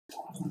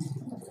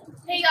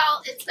Hey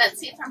y'all, it's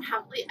Betsy from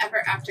Happily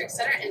Ever After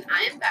Etc. and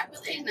I am back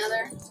with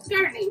another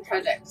gardening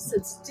project. So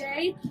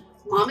today,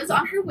 Mom is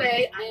on her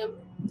way. I am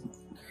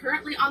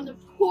currently on the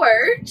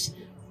porch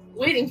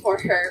waiting for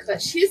her,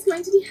 but she's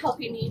going to be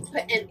helping me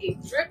put in a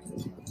drip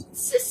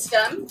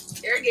system,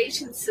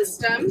 irrigation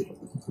system,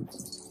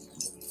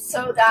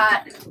 so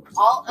that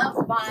all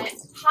of my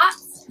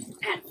pots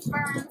and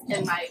ferns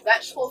in my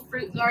vegetable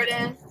fruit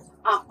garden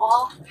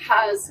all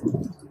has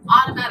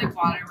automatic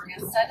water. We're going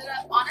to set it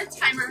up on a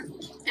timer,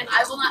 and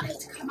I will not have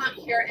to come out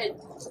here and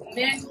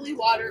manually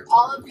water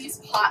all of these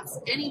pots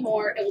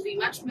anymore. It will be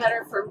much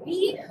better for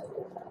me.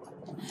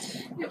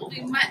 It will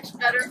be much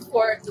better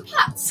for the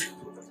pots.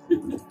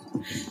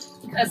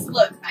 Because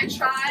look, I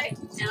try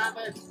and I'm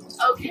an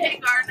okay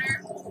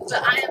gardener,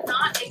 but I am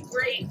not a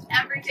great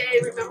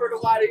everyday remember to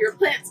water your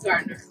plants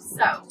gardener.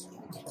 So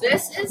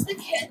this is the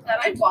kit that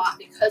I bought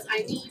because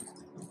I'm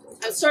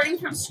starting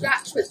from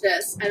scratch with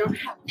this. I don't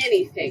have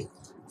anything.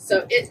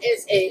 So it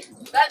is a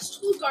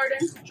vegetable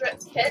garden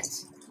drip kit,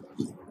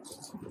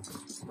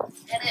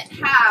 and it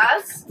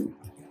has,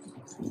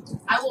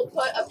 I will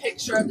put a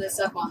picture of this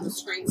up on the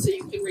screen so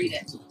you can read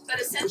it,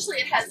 but essentially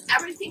it has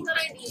everything that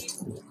I need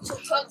to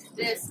hook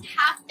this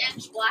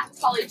 1/2-inch black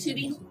poly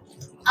tubing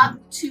up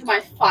to my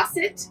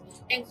faucet,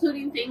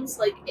 including things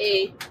like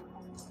a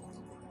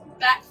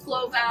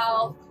backflow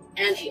valve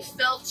and a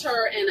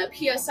filter and a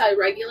PSI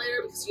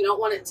regulator, because you don't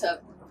want it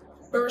to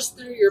burst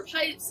through your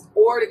pipes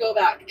or to go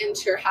back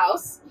into your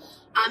house.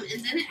 And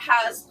then it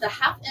has the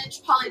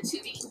 1/2-inch poly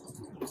tubing,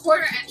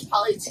 1/4-inch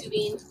poly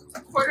tubing,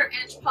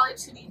 1/4-inch poly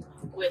tubing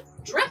with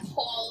drip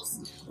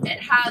holes.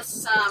 It has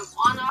some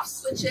on-off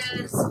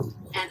switches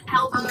and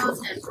elbows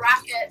and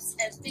brackets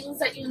and things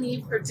that you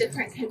need for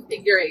different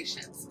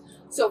configurations.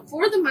 So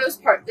for the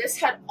most part, this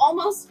had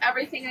almost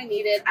everything I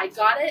needed. I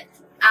got it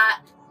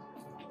at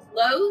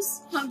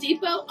Lowe's, Home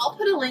Depot. I'll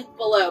put a link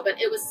below, but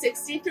it was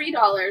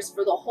 $63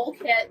 for the whole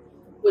kit,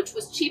 which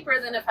was cheaper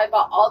than if I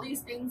bought all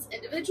these things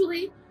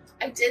individually.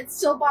 I did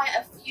still buy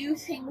a few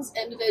things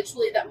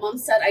individually that Mom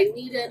said I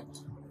needed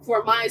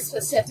for my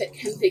specific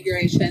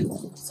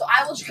configuration. So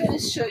I will try to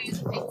show you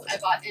the things I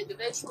bought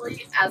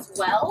individually as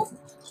well.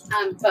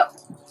 But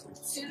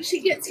as soon as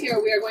she gets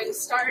here, we are going to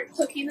start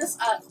hooking this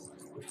up.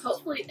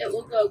 Hopefully it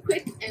will go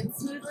quick and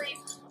smoothly.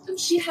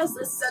 She has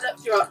this set up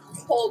throughout her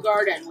whole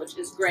garden, which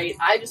is great.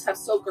 I just have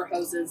soaker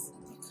hoses.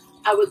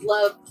 I would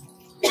love,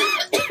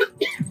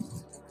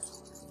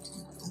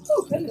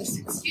 oh goodness,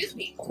 excuse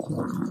me.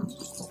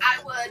 I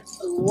would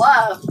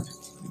love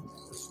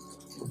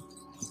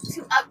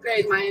to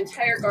upgrade my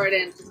entire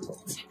garden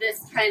to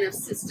this kind of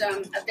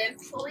system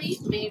eventually,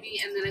 maybe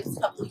in the next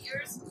couple of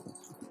years.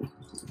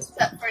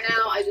 But for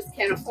now, I just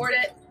can't afford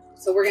it.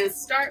 So we're going to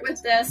start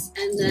with this,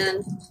 and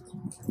then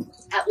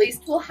at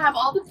least we'll have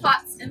all the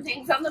pots and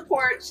things on the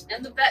porch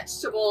and the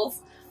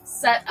vegetables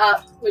set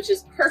up, which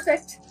is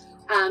perfect.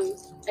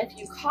 If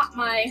you caught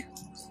my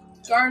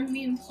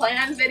gardening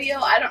plan video,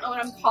 I don't know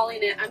what I'm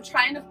calling it. I'm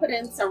trying to put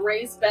in some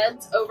raised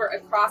beds over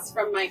across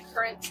from my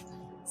current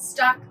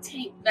stock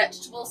tank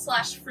vegetable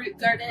 / fruit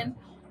garden.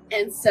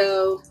 And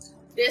so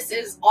this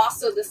is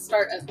also the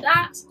start of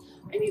that.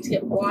 I need to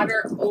get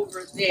water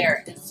over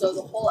there. And so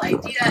the whole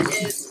idea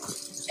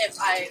is if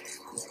I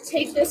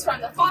take this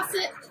from the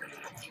faucet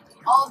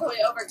all the way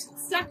over to the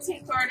stock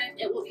tank garden,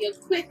 it will be a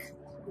quick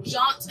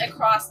jaunt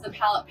across the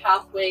pallet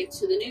pathway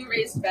to the new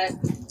raised bed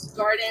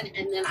garden,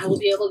 and then I will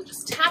be able to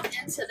just tap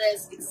into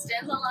this,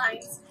 extend the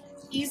lines,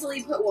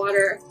 easily put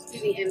water through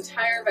the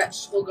entire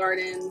vegetable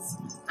gardens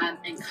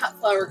and cut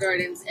flower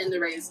gardens in the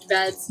raised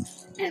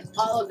beds, and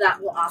all of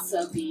that will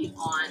also be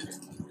on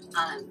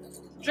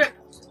drip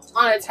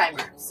on a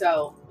timer.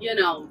 So, you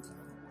know,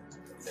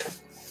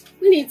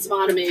 we need some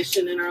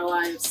automation in our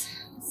lives.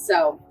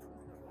 So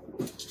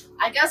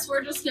I guess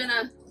we're just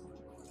gonna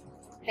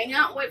hang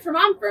out and wait for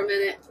Mom for a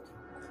minute.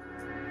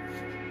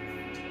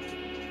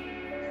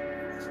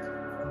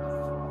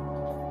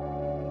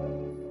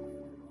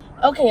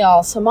 Okay,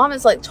 y'all, so Mom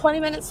is like 20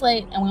 minutes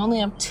late, and we only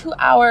have 2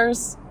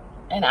 hours,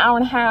 an hour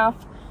and a half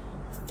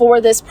for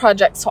this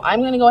project. So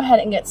I'm gonna go ahead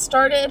and get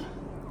started,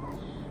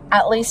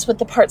 at least with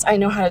the parts I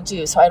know how to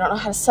do. So I don't know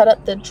how to set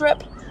up the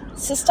drip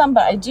system,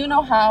 but I do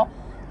know how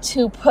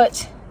to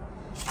put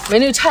my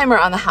new timer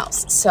on the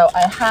house. So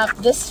I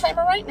have this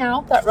timer right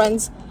now that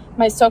runs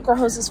my soaker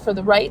hoses for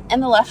the right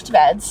and the left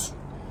beds.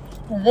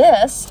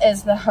 This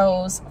is the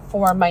hose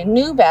for my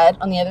new bed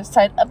on the other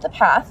side of the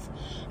path.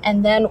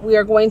 And then we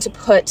are going to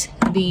put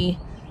the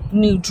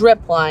new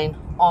drip line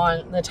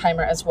on the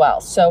timer as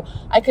well. So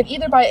I could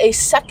either buy a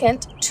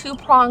second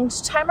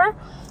 2-pronged timer,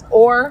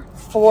 or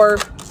for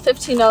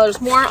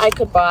 $15 more, I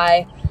could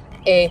buy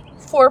a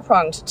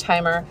 4-pronged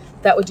timer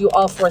that would do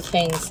all 4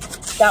 things.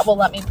 That will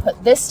let me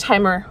put this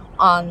timer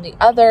on the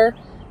other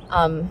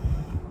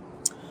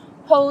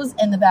hose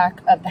in the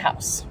back of the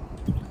house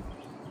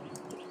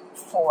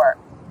for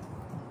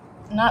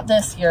not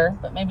this year,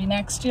 but maybe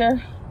next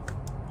year.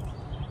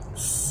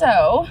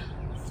 So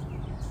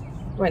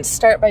we're going to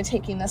start by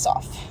taking this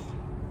off.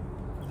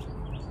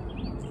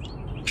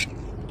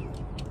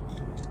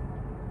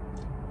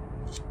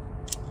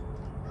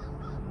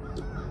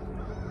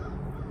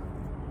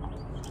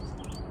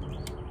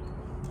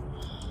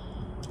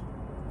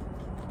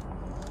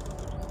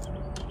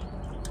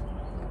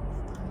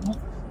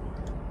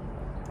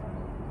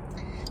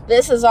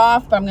 This is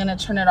off, but I'm going to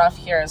turn it off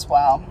here as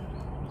well.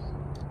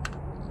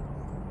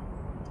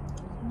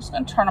 I'm just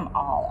going to turn them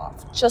all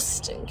off,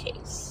 just in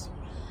case.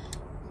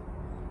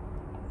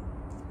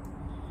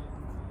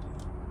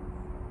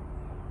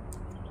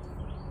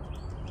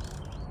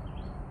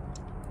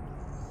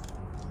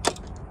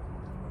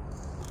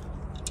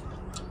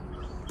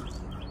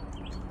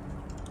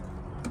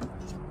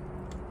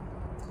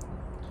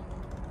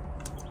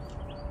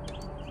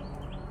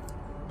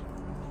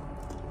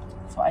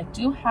 So I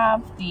do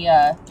have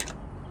the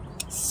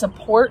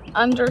support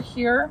under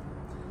here.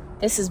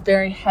 This is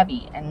very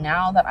heavy, and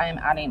now that I am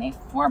adding a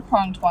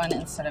 4-pronged one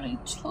instead of a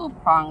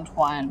 2-pronged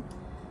one,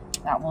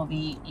 that will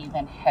be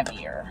even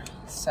heavier.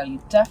 So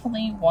you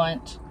definitely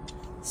want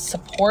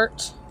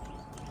support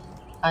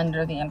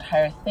under the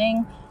entire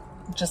thing,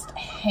 just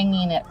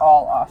hanging it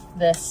all off.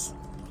 This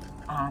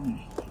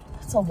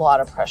puts a lot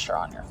of pressure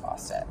on your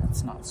faucet.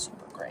 It's not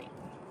super great.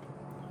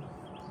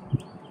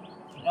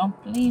 If you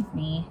don't believe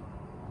me,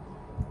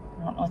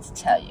 I don't know what to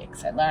tell you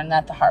because I learned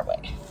that the hard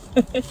way.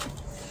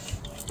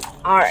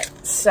 All right,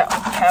 so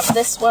I have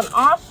this one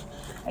off.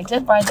 I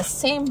did buy the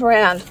same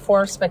brand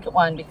 4-spigot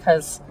one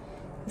because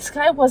this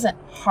guy wasn't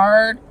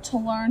hard to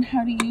learn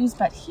how to use,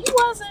 but he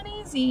wasn't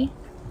easy.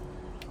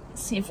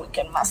 Let's see if we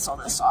can muscle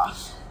this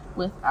off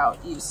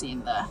without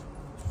using the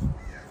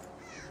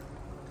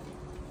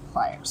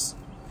pliers.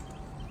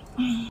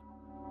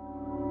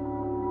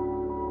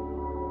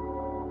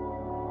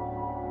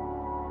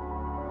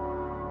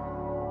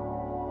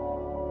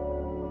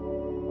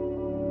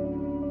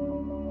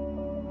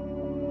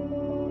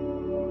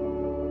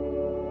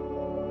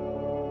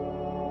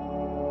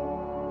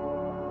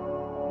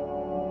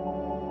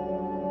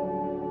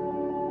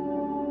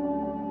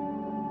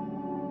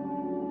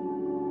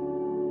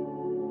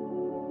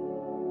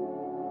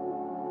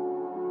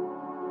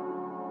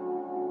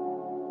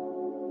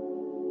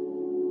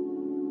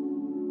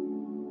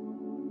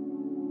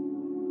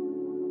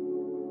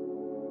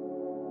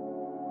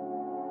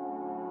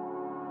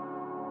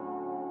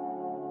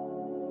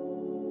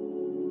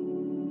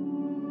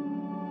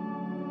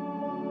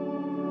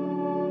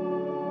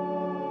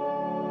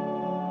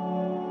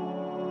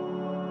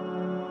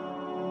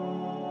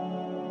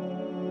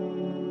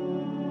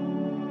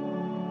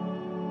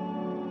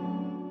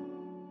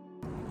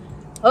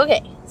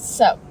 Okay,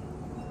 so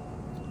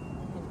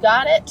we've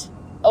got it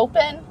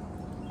open.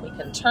 We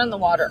can turn the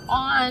water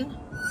on.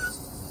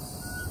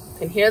 You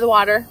can hear the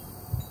water.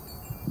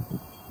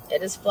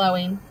 It is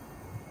flowing.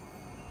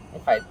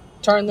 If I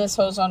turn this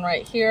hose on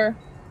right here,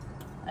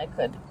 I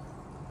could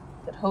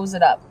hose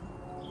it up.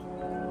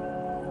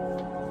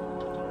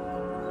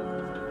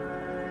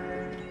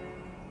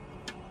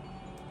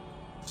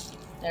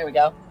 There we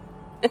go.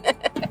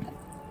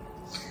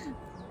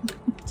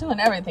 Doing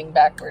everything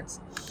backwards.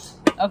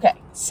 Okay,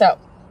 so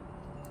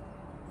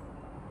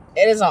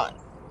it is on.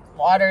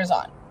 Water is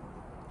on.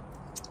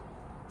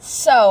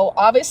 So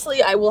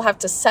obviously I will have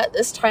to set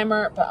this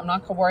timer, but I'm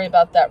not going to worry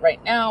about that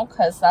right now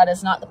because that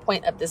is not the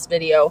point of this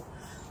video.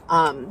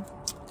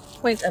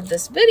 Point of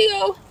this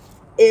video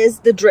is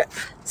the drip.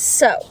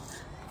 So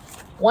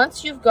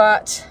once you've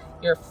got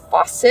your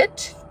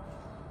faucet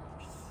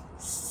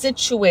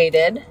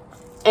situated,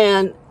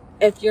 and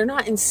if you're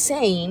not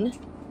insane,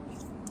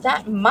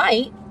 that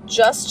might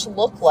just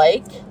look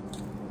like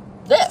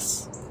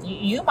this.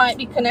 You might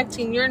be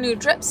connecting your new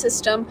drip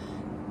system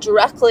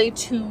directly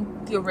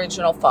to the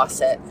original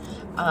faucet,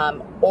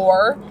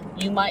 or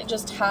you might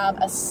just have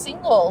a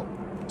single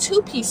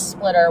 2-piece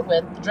splitter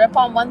with drip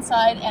on one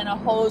side and a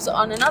hose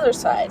on another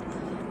side.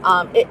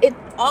 It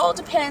all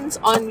depends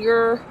on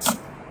your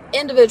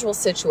individual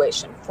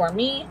situation. For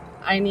me,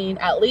 I need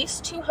at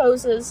least 2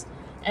 hoses,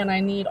 and I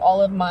need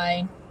all of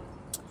my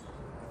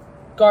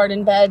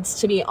garden beds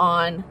to be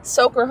on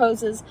soaker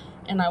hoses,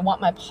 and I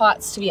want my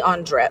pots to be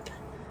on drip.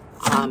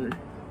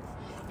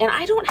 And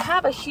I don't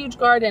have a huge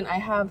garden. I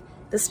have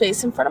the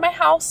space in front of my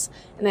house,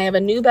 and I have a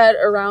new bed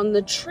around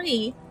the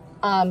tree.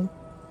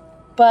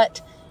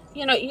 But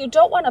you know, you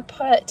don't want to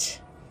put,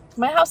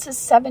 my house is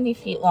 70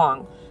 feet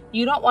long.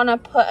 You don't want to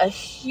put a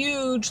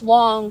huge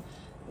long,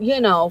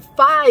 you know,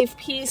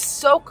 5-piece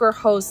soaker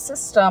hose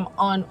system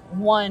on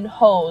one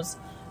hose.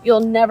 You'll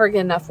never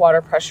get enough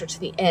water pressure to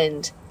the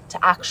end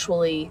to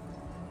actually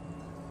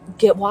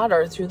get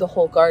water through the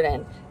whole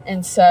garden.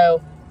 And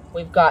so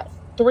we've got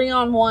 3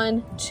 on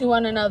one, 2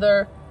 on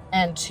another,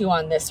 and 2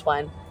 on this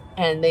one.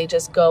 And they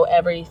just go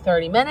every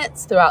 30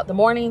 minutes throughout the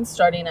morning,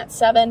 starting at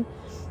 7,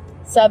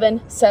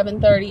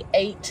 7:30,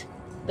 8.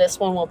 This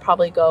one will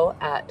probably go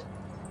at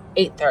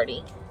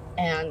 8:30,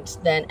 and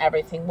then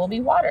everything will be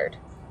watered.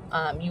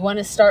 You want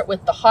to start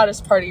with the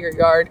hottest part of your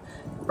yard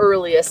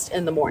earliest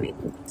in the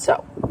morning.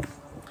 So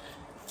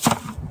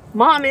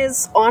Mom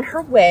is on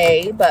her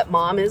way, but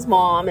Mom is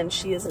Mom, and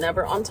she is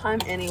never on time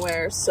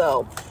anywhere.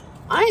 So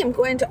I am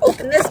going to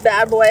open this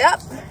bad boy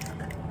up,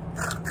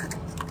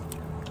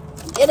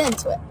 get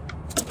into it,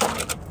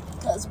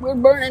 because we're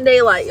burning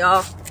daylight,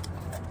 y'all.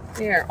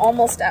 We are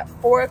almost at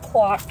 4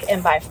 o'clock,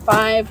 and by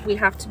 5 we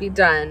have to be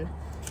done.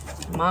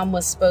 Mom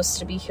was supposed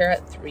to be here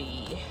at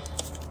 3.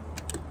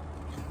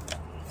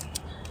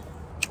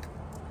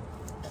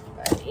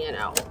 you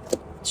know,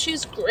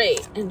 she's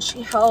great and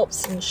she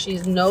helps and she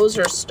knows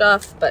her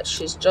stuff, but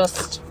she's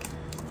just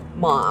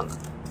mom.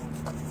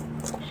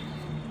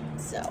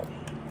 So,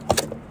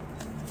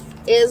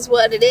 is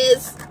what it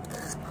is.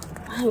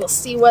 I will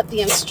see what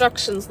the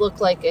instructions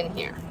look like in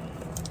here.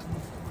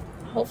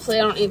 Hopefully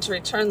I don't need to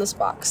return this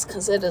box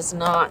because it is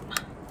not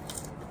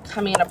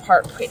coming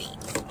apart pretty.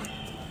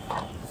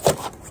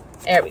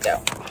 There we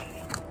go.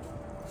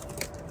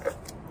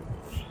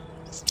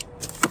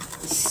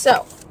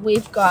 So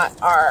we've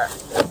got our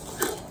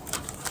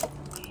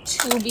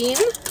tubing,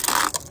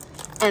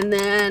 and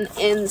then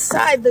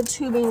inside the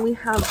tubing we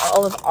have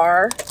all of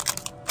our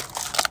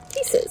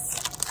pieces.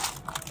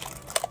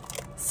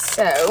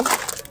 So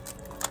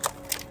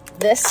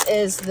this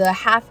is the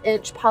 1/2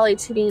 inch poly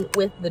tubing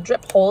with the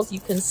drip holes.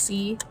 You can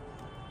see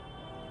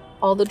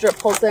all the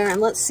drip holes there,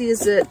 and let's see,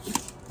 is it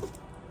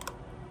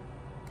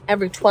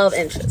every 12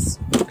 inches?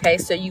 Okay,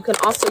 so you can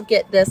also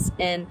get this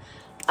in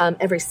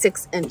every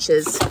 6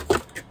 inches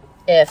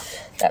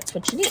if that's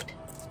what you need.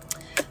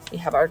 We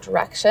have our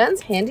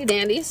directions, handy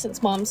dandy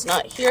since mom's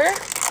not here.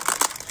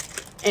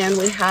 And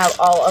we have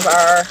all of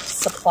our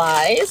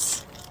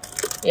supplies.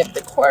 We have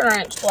the 1/4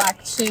 inch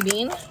black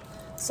tubing.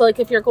 So like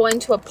if you're going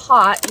to a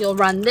pot, you'll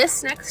run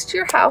this next to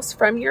your house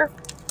from your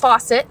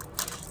faucet.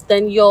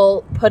 Then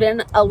you'll put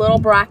in a little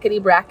brackety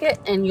bracket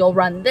and you'll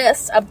run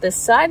this up this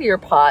side of your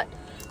pot.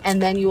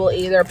 And then you will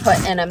either put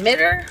an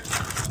emitter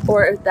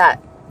or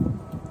that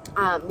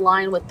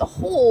line with the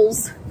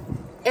holes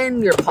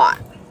in your pot.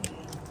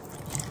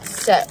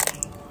 So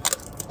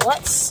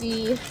let's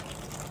see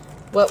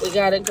what we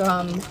gotta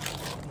come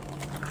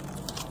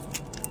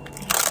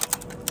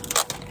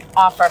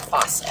off our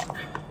faucet.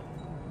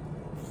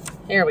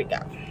 Here we go.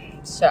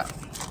 So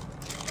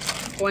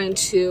I'm going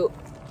to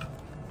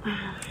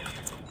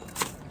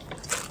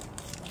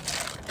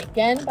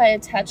begin by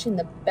attaching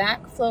the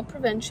backflow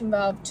prevention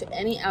valve to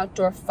any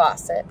outdoor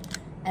faucet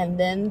and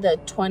then the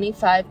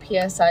 25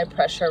 psi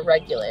pressure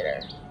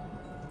regulator.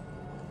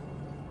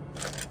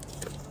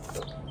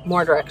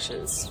 More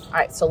directions. All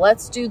right, so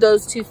let's do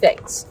those two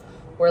things.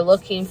 We're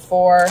looking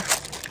for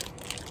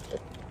the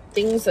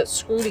things that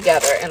screw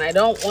together, and I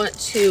don't want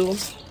to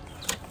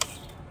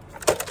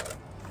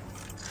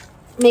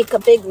make a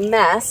big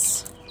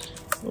mess,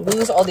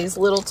 lose all these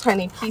little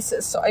tiny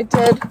pieces. So I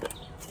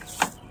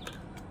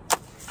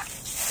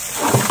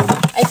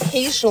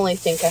occasionally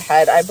think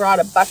ahead. I brought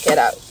a bucket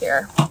out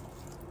here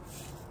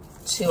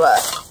to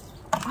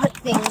put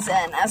things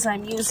in as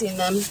I'm using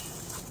them.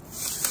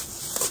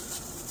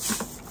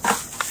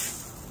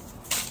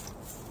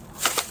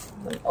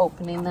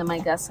 Opening them, I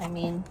guess I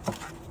mean.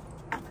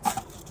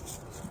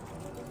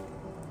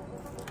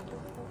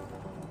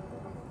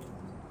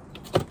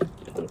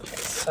 Okay,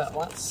 so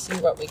let's see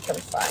what we can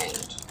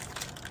find.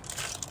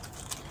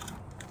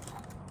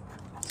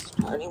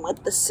 Starting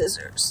with the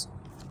scissors.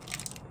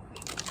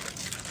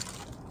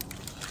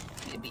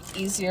 It'd be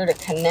easier to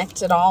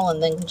connect it all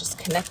and then just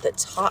connect the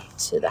top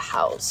to the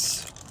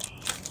house.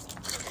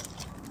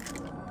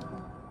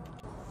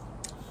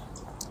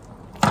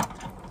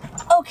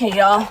 Okay,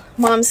 y'all,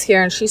 mom's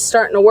here and she's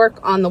starting to work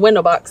on the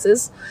window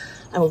boxes.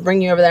 I will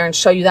bring you over there and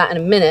show you that in a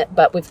minute,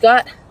 but we've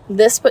got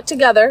this put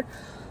together.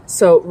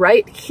 So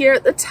right here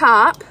at the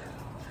top,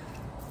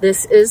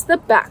 this is the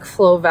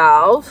backflow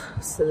valve.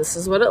 So this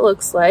is what it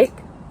looks like.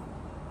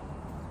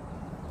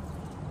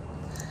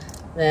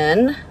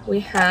 Then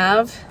we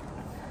have,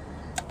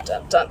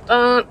 dun, dun,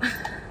 dun.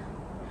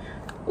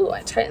 Ooh,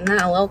 I tightened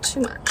that a little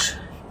too much.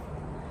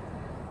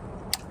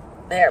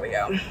 There we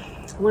go.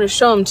 I want to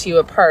show them to you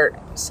apart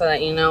so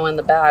that you know in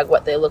the bag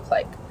what they look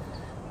like.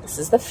 This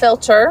is the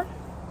filter,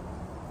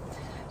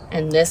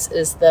 and this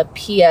is the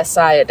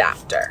PSI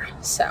adapter.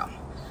 So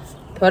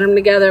put them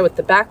together with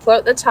the backflow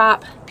at the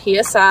top,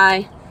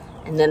 PSI,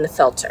 and then the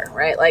filter,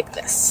 right like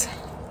this.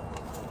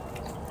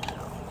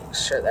 Make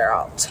sure they're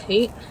all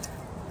tight.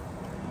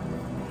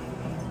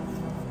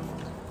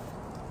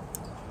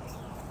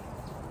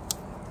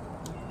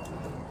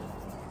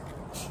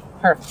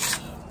 Perfect.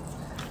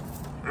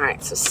 All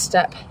right, so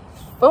step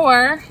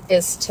 4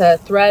 is to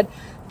thread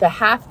the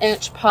 1/2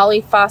 inch poly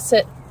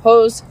faucet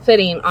hose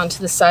fitting onto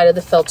the side of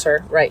the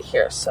filter right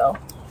here. So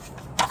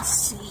let's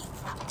see,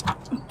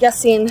 I'm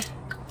guessing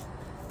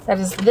that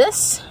is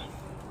this.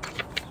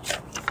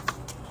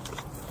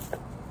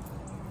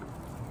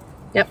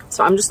 Yep,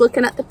 so I'm just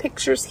looking at the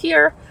pictures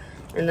here,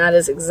 and that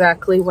is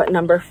exactly what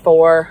number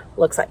 4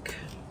 looks like.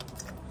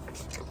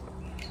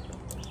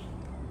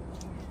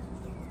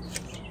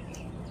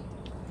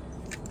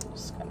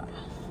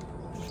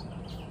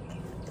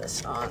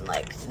 On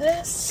like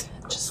this.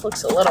 It just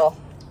looks a little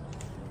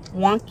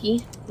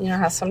wonky. You know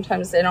how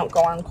sometimes they don't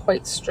go on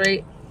quite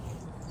straight.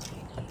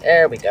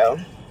 There we go.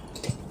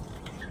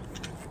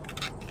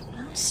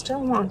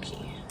 Still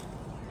wonky.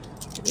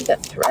 Maybe the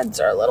threads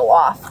are a little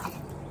off.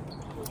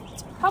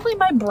 It's probably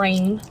my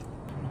brain.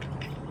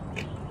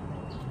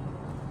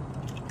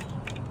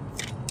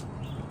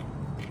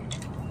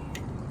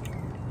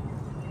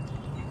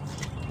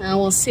 Now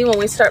we'll see when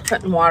we start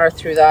putting water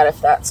through that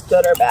if that's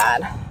good or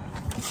bad.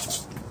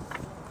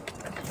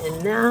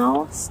 And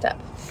now,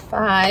 step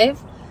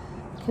 5,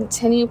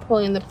 continue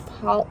pulling the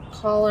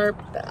collar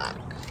back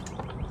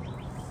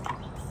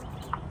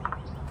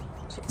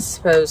to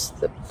expose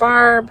the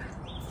barb,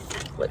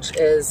 which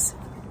is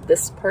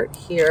this part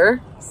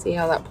here. See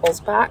how that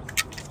pulls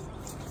back?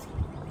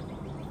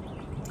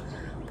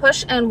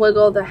 Push and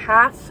wiggle the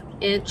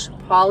 1/2-inch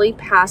poly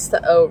past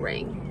the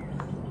O-ring.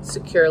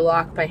 Secure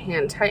lock by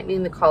hand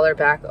tightening the collar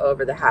back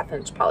over the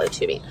 1/2-inch poly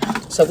tubing.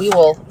 So we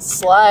will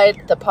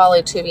slide the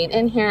poly tubing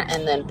in here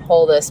and then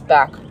pull this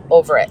back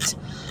over it.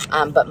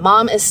 But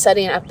Mom is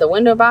setting up the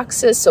window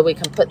boxes so we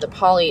can put the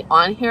poly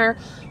on here.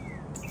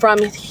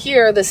 From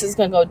here, this is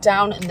going to go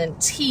down and then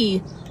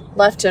tee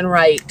left and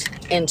right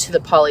into the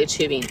poly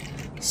tubing.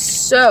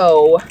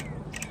 So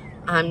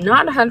I'm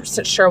not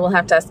 100% sure. We'll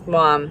have to ask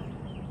Mom.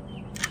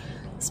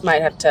 This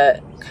might have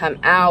to come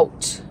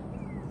out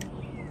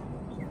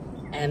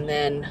and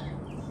then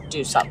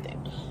do something.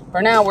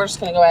 For now, we're just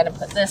going to go ahead and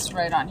put this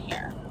right on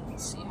here.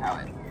 See how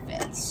it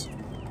fits.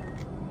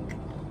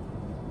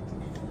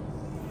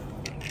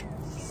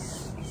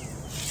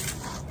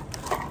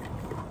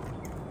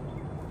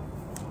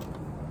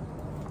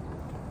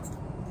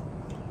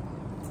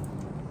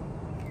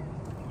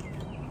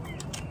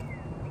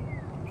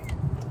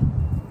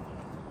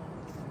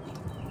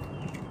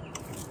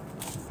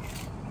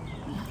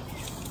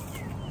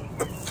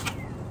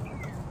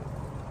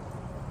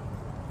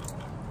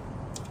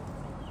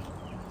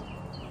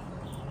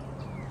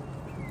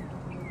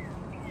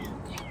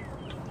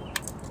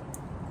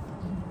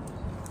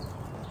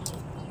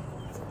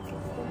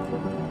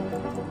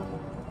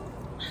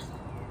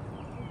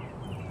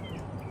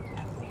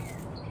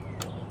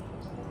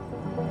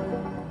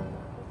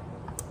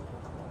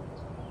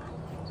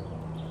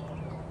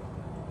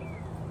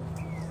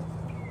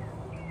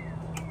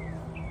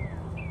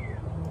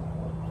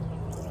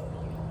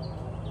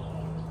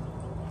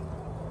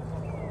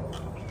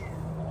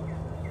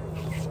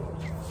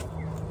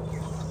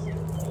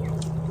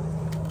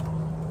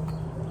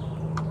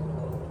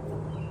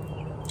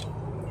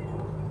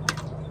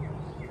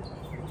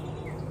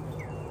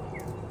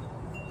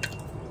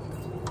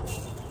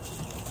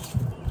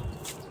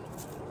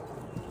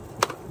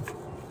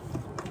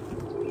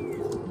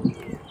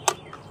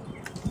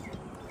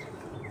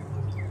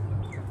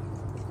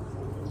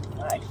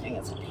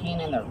 It's a pain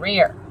in the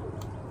rear.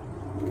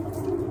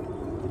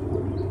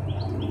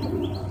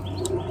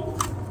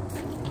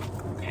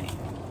 Okay,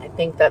 I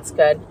think that's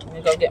good. I'm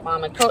gonna go get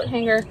Mom a coat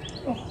hanger,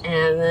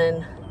 and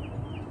then,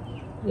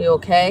 you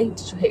okay?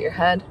 Did you hit your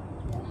head?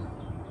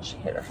 She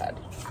hit her head.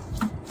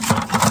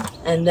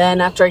 And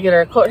then after I get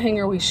her a coat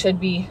hanger, we should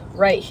be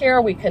right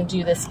here. We can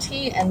do this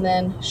tee, and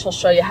then she'll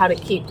show you how to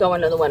keep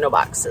going to the window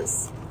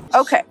boxes.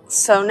 Okay,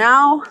 so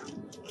now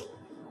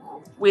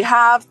we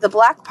have the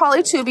black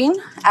poly tubing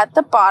at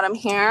the bottom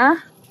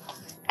here,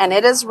 and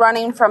it is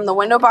running from the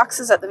window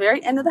boxes at the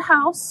very end of the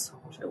house,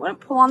 which I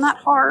wouldn't pull on that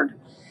hard,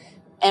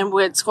 and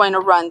it's going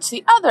to run to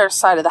the other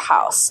side of the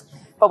house.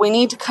 But we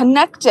need to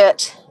connect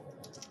it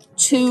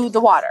to the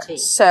water.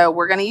 So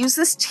we're going to use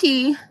this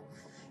T,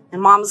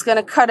 and Mom's going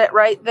to cut it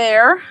right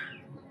there.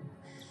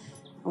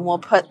 And we'll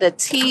put the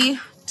T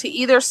to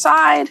either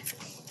side,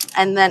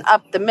 and then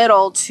up the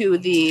middle to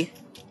the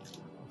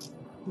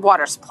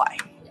water supply.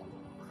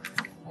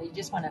 You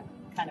just want to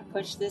kind of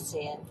push this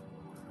in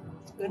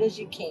as good as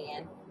you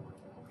can.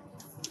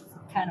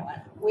 Kind of want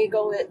to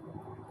wiggle it.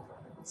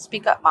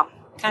 Speak up, Mom.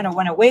 Kind of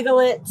want to wiggle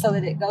it so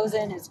that it goes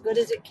in as good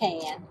as it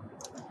can.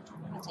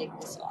 I'll take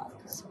this off.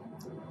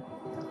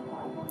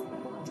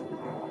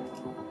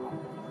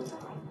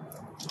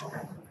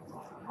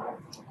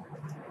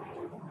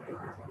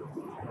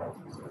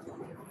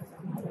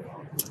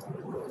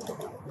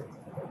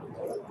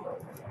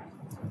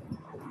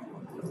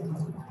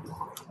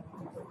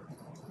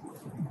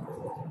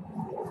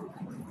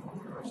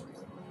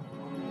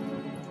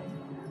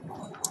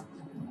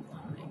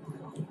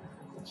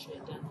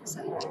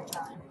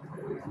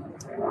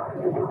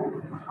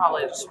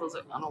 Probably just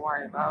wasn't going to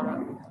worry about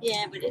it.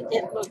 Yeah, but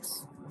it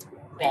looks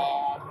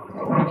bad.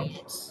 I mean,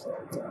 it's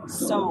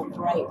so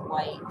bright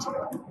white.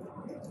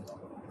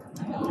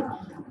 I mean,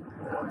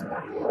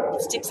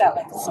 it sticks out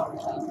like a sore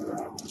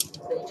thumb.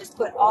 So you just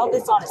put all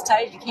this on as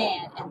tight as you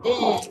can, and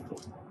then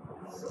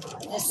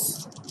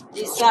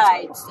these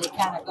sides, they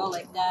kind of go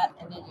like that,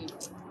 and then you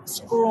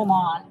screw them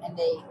on, and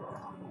they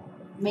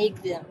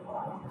make them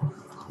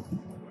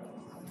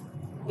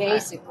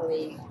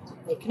basically,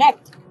 they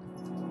connect.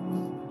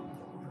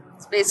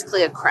 It's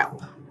basically a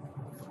crimp.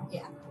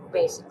 Yeah,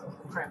 basically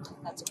crimp.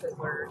 That's a good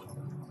word.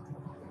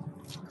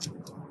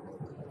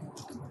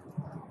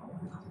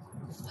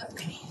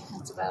 Okay,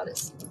 that's about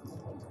as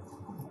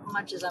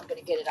much as I'm going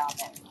to get it on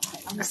there.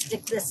 I'm going to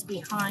stick this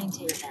behind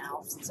here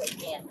now since I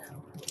can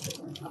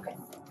now. Okay,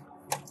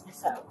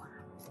 so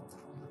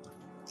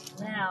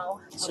now.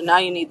 So now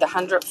you need the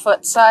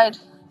 100-foot side?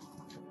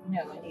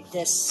 No, I need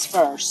this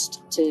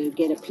first to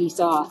get a piece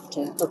off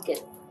to hook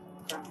it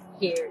from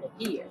here to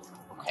here.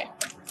 Okay.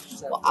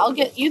 So well, I'll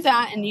get you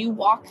that, and you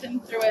walk them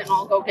through it, and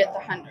I'll go get the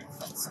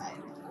 100-foot side.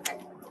 Okay.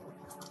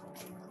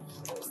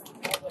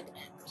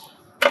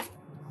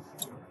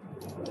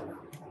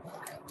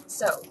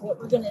 So what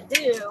we're going to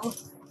do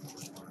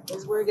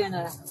is we're going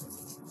to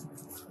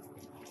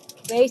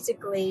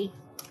basically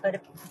put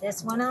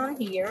this one on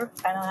here,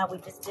 kind of how we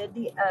just did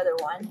the other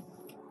one.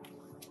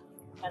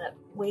 Kind of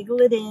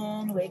wiggle it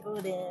in, and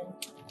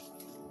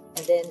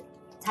then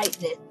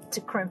tighten it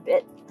to crimp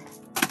it.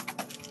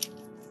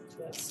 Do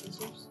you have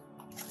scissors?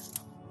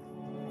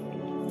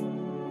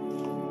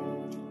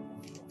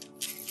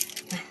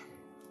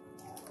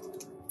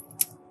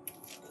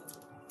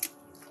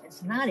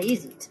 It's not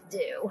easy to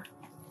do.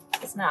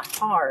 It's not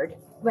hard,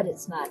 but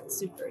it's not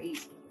super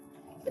easy.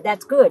 But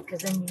that's good,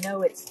 because then you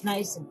know it's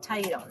nice and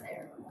tight on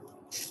there.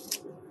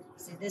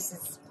 See, this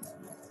is...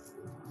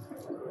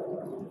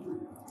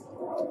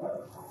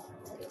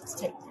 Let's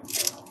take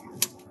this.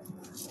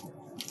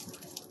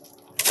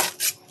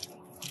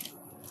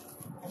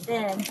 And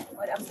then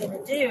what I'm going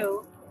to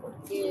do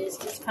is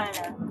just kind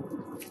of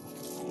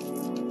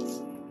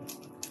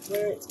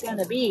where it's going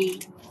to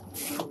be,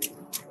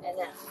 and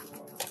then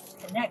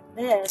connect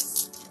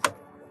this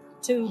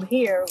tube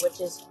here, which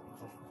is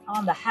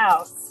on the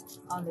house,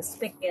 on the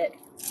spigot,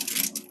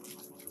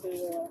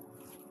 to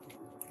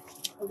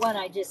the one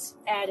I just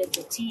added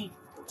the teeth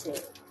to,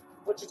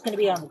 which is going to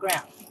be on the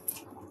ground.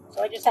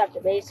 So I just have to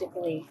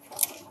basically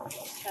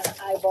kind of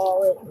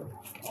eyeball it and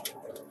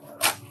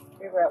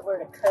figure out where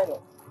to cut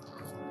it.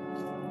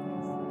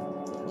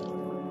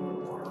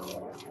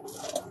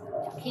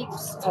 It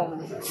keeps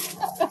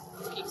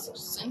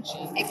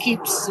cinching. It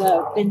keeps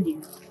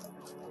bending.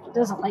 It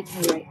doesn't like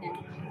me right now.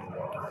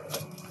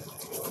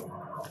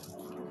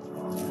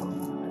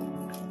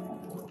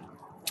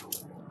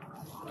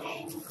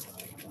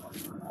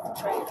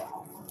 Try it.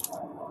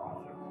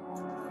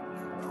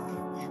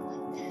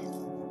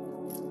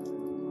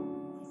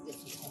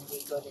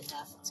 Good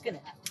enough. It's going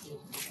to have to be,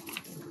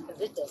 because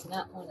it does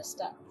not want to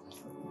stop.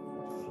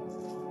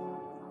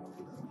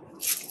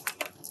 It's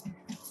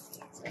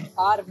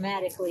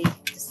automatically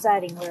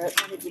deciding where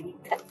it wanted to be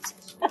cut.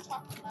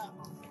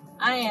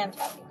 I am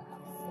talking about.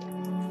 I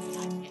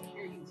can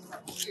hear you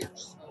from here,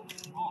 so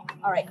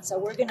all right, so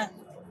we're going to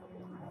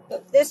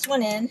put this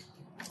one in.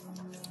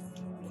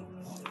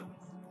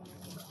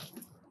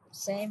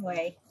 Same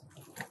way.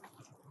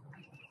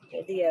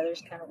 Did the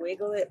others. Kind of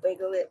wiggle it,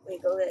 wiggle it,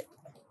 wiggle it.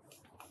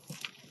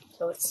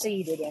 So it's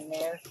seated in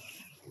there.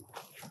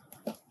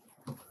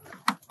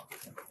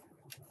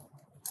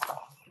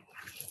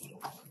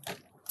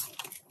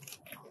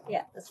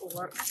 Yeah, this will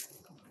work.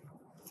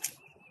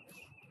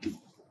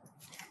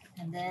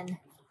 And then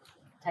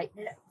tighten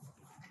it up.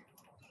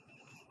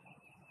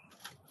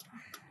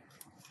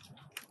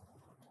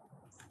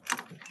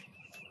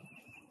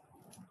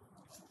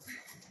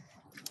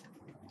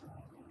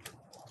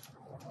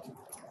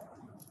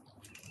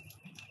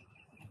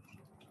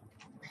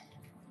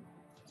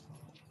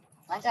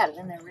 I got it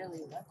in there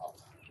really level.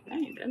 there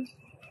you go.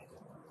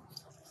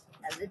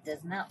 As it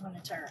does not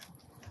want to turn.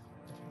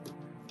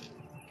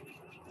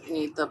 You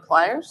need the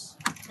pliers?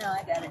 No,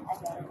 I got it.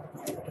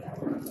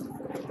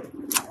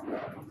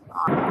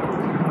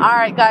 All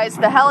right, guys,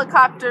 the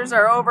helicopters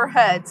are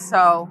overhead,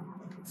 so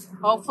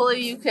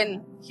hopefully you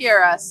can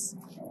hear us.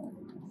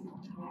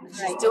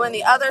 She's doing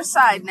the other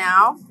side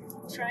now.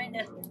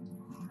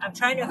 I'm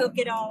trying to hook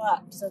it all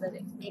up so that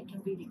it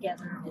can be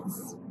together.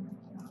 It's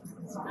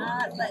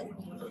not letting me.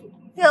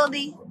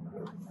 Hildy,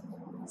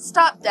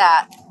 stop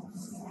that.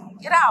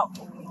 Get out.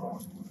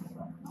 All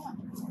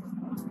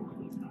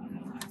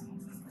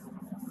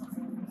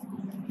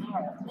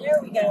right, there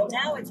we go.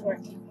 Now it's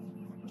working.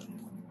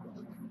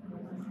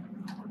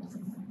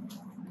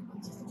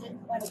 Just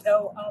didn't want to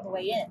go all the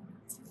way in.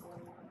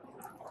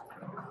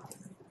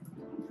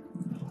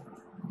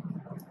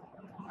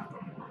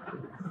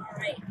 All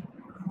right,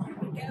 there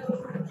we go.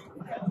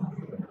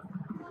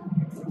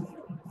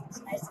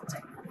 It's nice and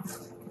tight.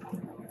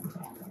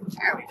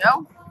 There we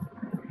go.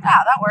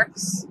 Yeah, that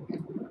works.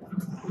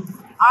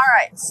 All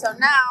right, so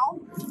now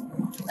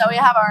that we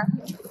have our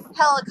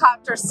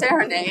helicopter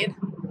serenade,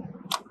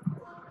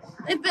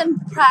 they've been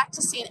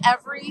practicing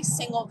every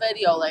single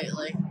video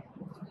lately.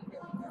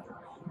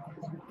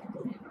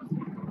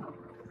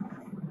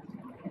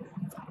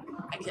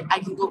 I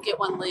can go get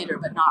one later,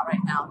 but not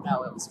right now.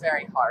 No, it was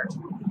very hard.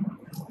 All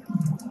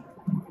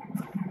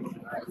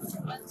right, so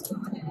let's go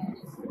ahead.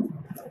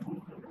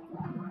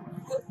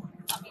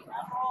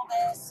 Unroll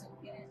this and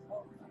get it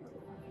over.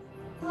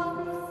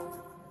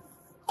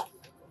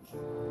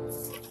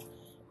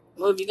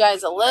 Move you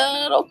guys a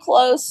little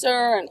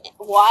closer and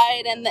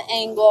widen the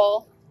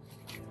angle.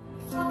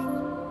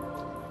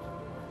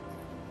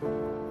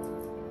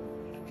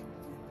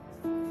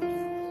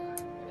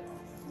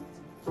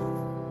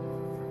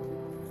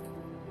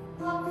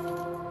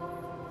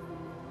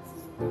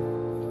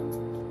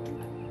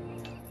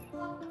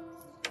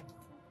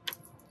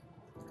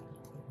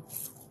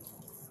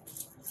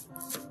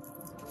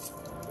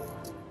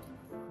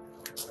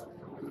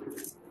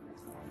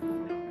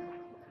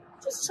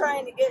 Just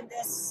trying to get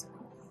this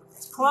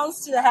as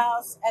close to the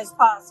house as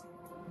possible.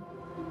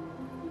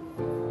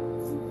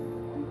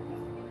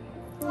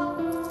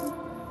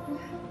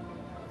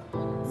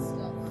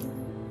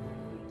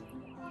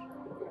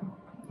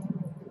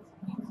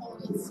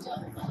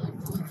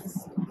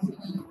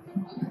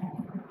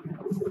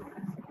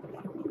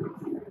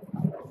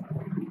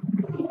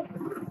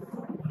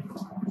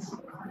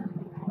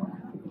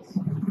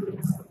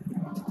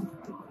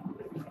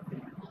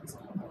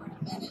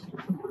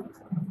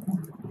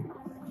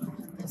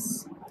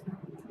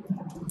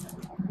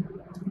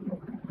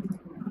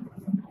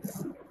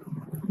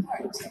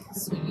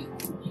 So you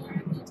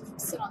need to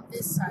sit on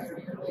this side or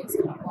your legs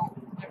gonna block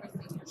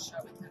everything you're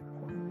showing them.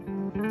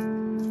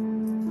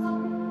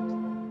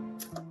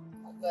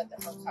 Oh, good,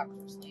 the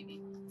helicopter's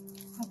leaving.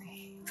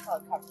 Okay.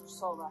 Helicopter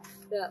solar.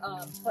 The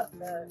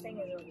thing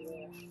is over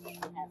there. You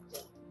have to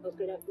hook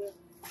it up there.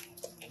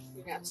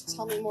 You're gonna have to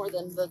tell me more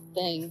than the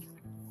thing.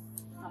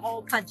 The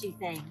whole punchy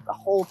thing. The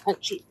whole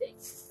punchy thing.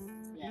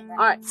 Yeah, all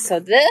right, so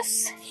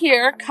this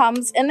here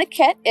comes in the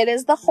kit. It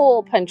is the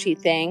hole punchy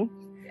thing.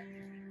 Yeah.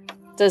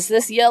 Does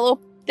this yellow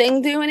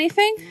thing do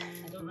anything?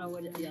 I don't know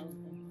what it's yellow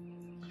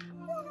thing.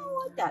 I don't know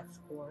what that's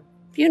for.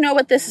 If you know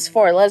what this is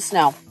for, let us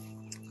know.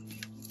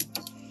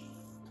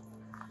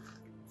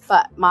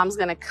 But Mom's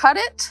gonna cut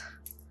it.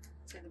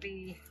 It's gonna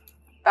be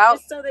about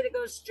just so that it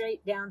goes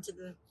straight down to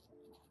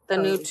the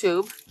new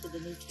tube. To the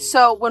new tube.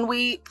 So when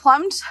we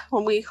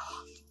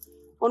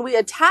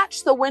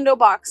attach the window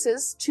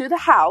boxes to the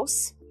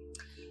house,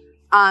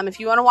 if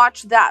you want to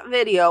watch that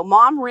video,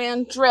 Mom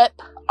ran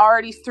drip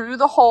already through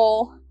the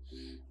hole,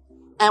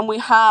 and we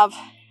have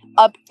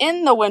up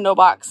in the window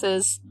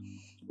boxes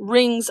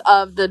rings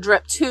of the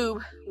drip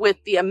tube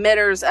with the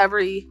emitters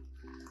every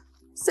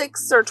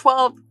 6 or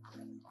 12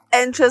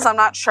 inches. I'm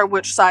not sure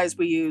which size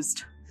we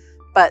used,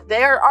 but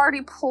they're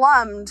already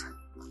plumbed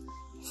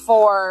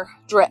for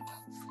drip.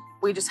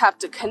 We just have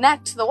to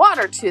connect the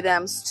water to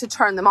them to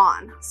turn them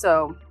on.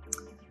 So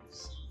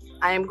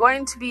I am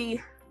going to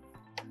be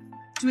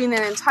doing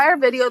an entire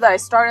video that I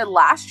started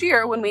last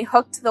year when we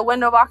hooked the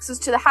window boxes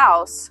to the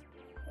house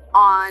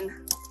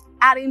on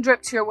adding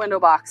drip to your window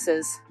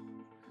boxes.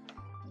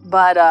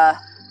 But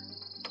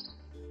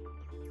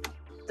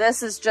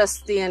this is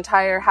just the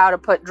entire how to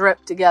put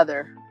drip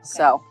together. Okay.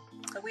 So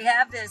we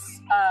have this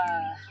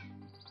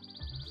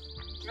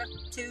drip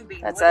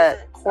tubing. That's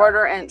a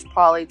 1/4 inch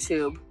poly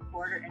tube.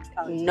 1/4 inch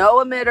poly tube. No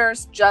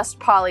emitters, just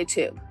poly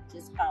tube.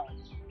 Just poly.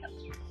 Yep.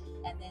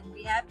 And then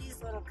we have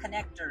these little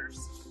connectors.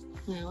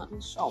 Yeah, let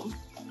me show them.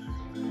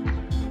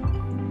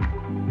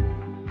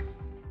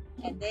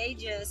 And they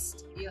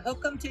just, you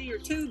hook them to your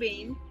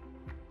tubing,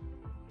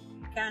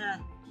 kind of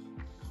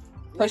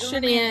push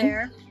it in.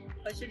 There,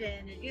 push it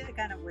in, and you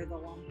kind of wiggle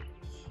them.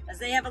 As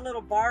they have a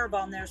little barb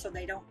on there so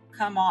they don't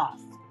come off.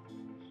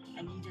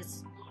 And you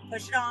just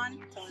push it on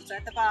until it's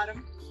at the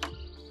bottom.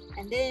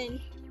 And then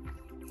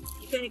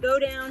you kind of go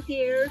down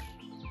here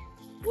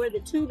where the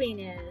tubing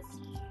is.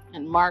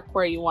 And mark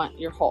where you want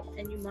your hole.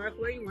 And you mark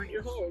where you want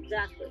your hole,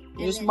 exactly.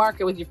 You just mark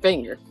it with your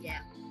finger.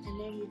 Yeah. And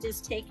then you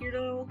just take your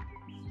little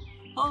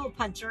hole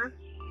puncher.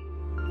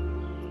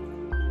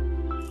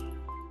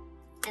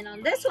 And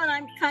on this one,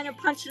 I'm kind of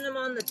punching them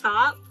on the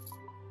top,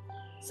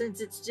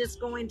 since it's just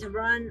going to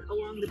run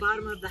along the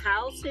bottom of the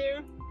house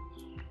here.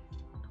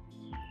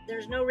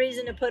 There's no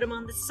reason to put them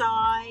on the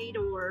side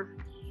or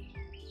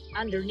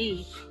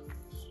underneath.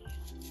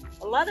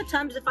 A lot of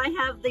times if I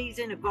have these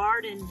in a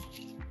garden,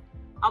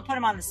 I'll put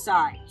them on the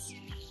sides.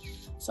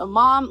 So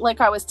Mom,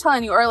 like I was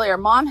telling you earlier,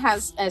 Mom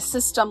has a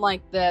system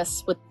like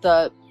this with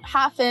the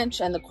 1/2 inch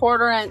and the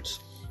 1/4 inch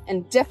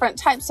and different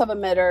types of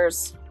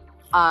emitters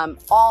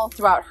all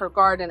throughout her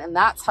garden. And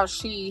that's how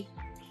she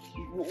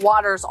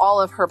waters all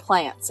of her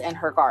plants in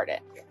her garden.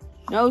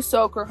 No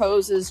soaker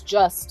hoses,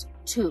 just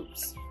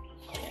tubes.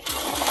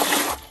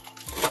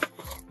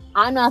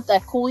 I'm not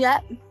that cool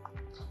yet.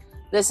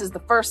 This is the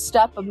first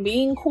step of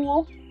being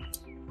cool.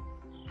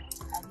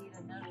 I need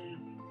another.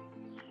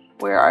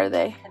 Where are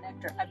they?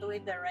 Connector. I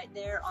believe they're right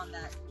there on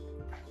that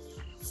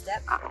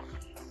step.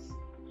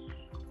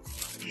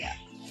 Yeah.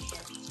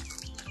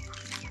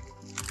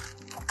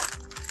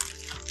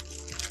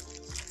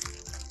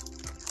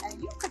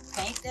 And you could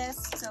paint this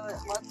so it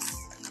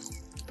looks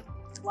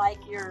like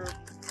your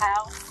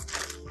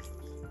house.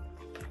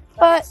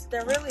 But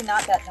they're really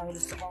not that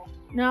noticeable.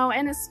 No,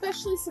 and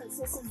especially since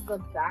this is the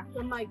back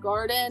of my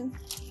garden,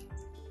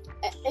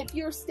 if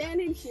you're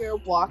standing here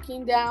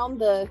walking down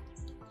the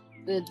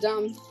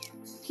dumb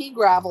pea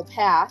gravel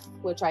path,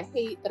 which I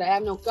hate, but I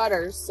have no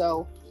gutters,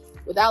 so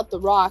without the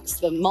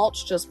rocks, the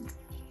mulch just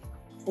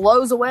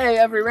blows away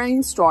every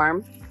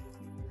rainstorm,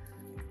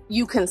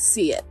 you can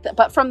see it.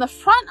 But from the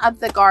front of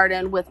the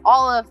garden, with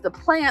all of the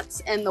plants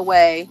in the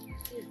way,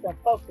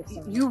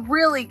 you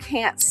really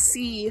can't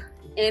see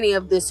any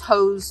of this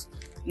hose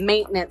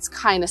maintenance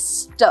kind of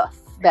stuff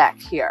back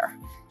here.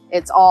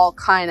 It's all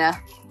kind of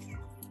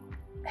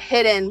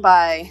hidden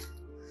by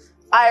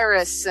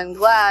iris and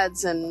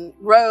glads and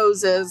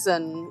roses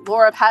and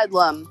Laura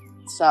Pedlum.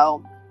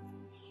 So,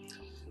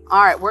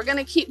 all right, we're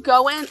gonna keep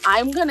going.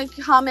 I'm gonna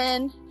come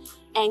in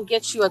and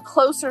get you a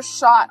closer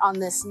shot on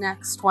this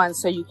next one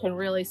so you can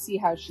really see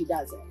how she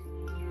does it.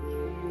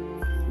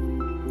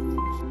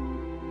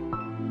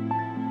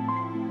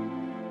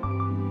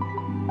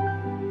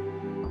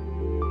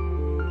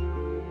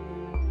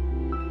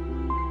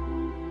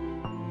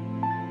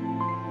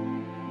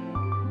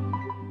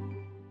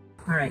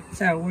 All right,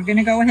 so we're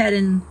gonna go ahead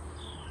and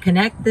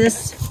connect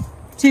this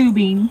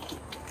tubing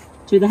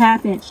to the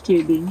 1/2 inch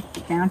tubing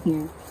down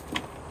here.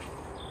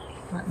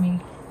 Let me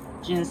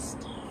just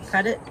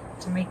cut it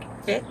to make it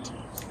fit.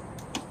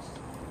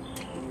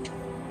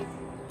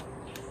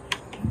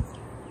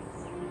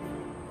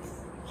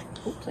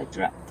 Oops, I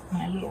dropped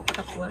my little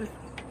coupler.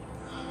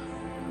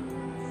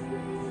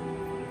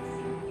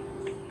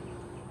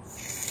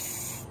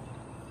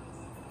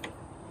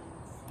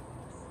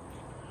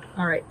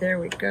 All right, there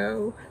we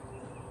go.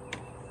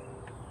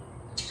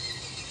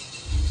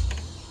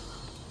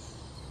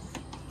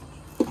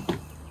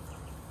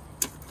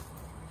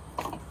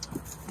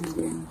 And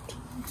then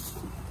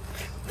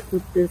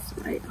put this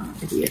right on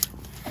here.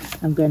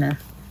 I'm gonna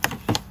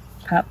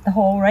pop the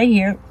hole right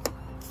here.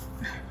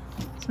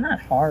 It's not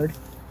hard,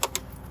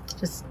 it's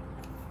just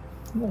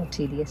a little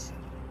tedious.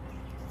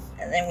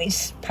 And then we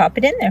just pop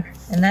it in there,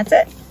 and that's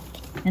it.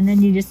 And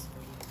then you just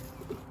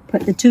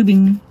put the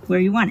tubing where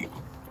you want it.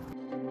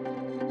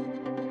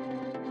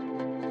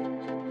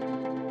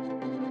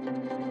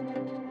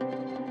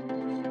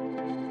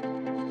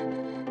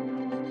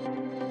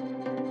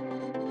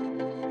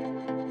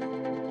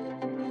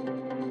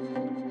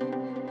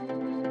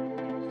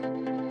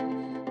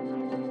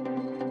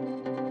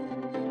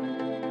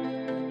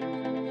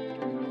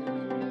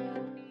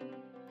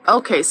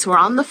 Okay, so we're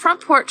on the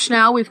front porch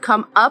now. We've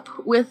come up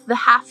with the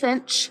 1/2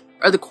 inch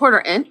or the 1/4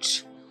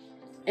 inch,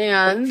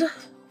 and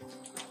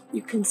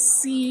you can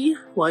see,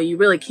 well, you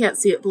really can't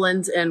see, it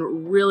blends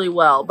in really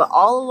well, but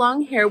all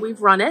along here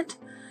we've run it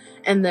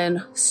and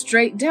then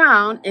straight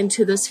down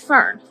into this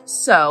fern.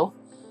 So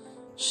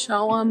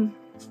show them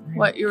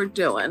what you're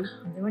doing.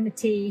 I'm doing the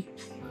T.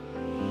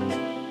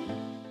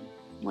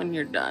 When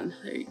you're done,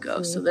 there you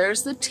go. So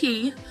there's the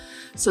T.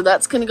 So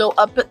that's gonna go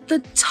up at the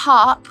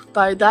top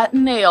by that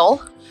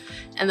nail.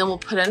 And then we'll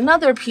put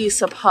another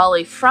piece of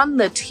poly from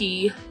the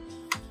T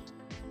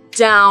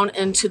down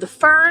into the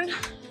fern,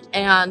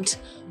 and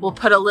we'll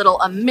put a little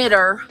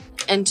emitter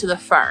into the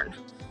fern.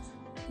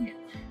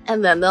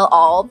 And then they'll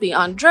all be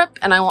on drip,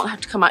 and I won't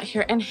have to come out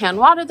here and hand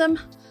water them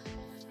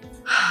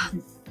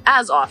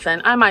as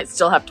often. I might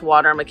still have to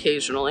water them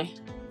occasionally.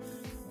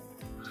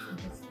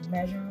 Just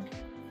measure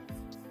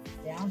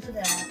down to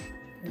that.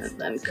 And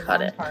then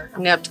cut it. I'm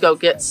gonna have to go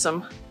get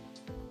some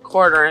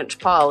 1/4 inch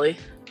poly.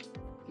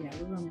 Yeah,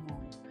 we're running out.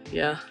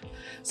 Yeah.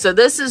 So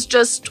this is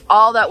just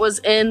all that was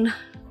in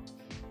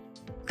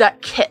that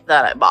kit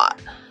that I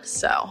bought.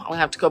 So I'm gonna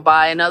have to go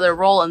buy another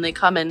roll, and they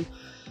come in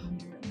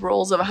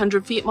rolls of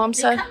 100 feet, Mom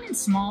said? They come in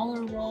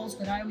smaller rolls,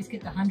 but I always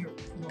get the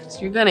 100 roll. So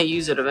you're gonna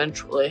use it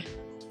eventually.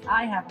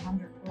 I have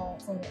 100 roll,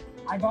 so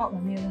I bought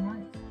one the other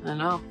night. I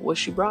know,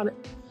 wish you brought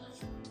it.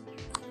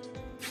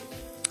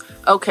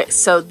 Okay,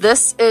 so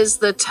this is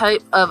the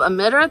type of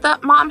emitter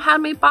that Mom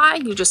had me buy.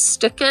 You just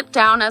stick it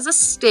down as a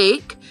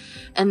stake,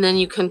 and then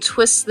you can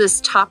twist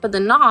this top of the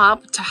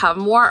knob to have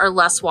more or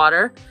less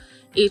water.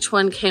 Each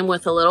one came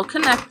with a little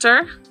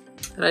connector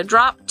that I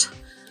dropped.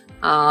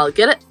 I'll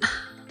get it.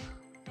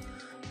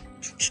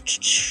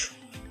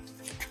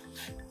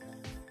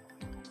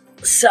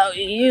 So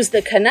you use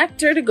the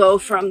connector to go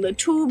from the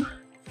tube.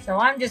 So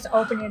I'm just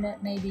opening it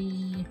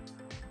maybe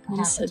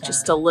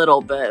just a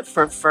little bit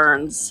for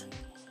ferns.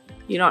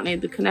 You don't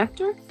need the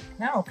connector?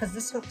 No, because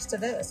this hooks to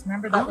this.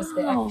 Remember, that was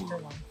the extra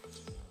one.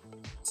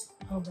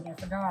 Oh, but I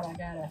forgot. I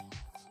gotta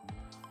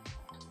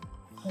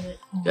put it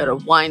on. Gotta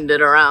wind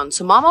it around.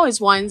 So Mom always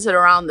winds it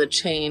around the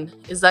chain.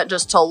 Is that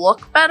just to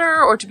look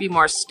better or to be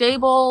more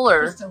stable,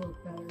 or? Just to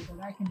look better,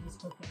 but I can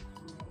just hook it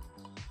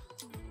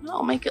to it.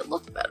 No, make it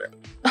look better.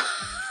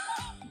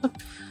 I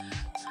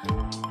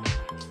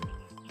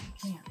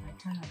can't. I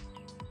kind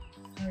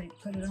of already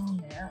put it on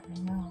there,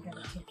 and now I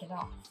gotta take it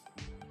off.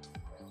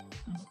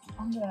 And it's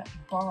on that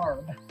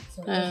barb,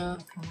 so it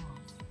doesn't come off.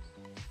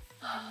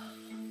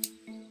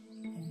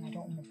 And I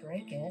don't want to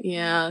break it.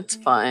 Yeah, it's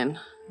fine.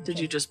 Did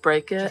you just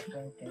break it? Just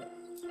broke it.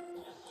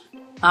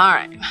 All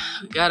right,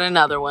 we got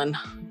another one.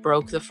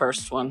 Broke the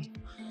first one.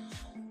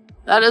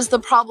 That is the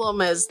problem,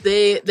 is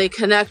they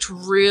connect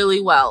really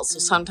well. So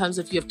sometimes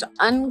if you have to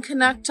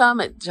unconnect them,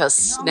 it just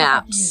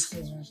snaps.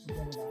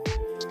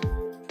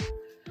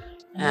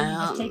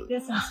 And take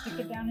this and stick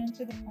it down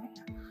into the plant.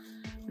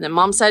 And then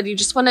Mom said you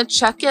just want to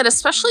check it,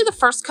 especially the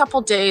first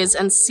couple days,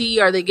 and see,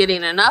 are they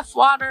getting enough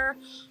water?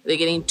 Are they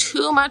getting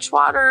too much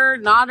water?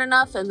 Not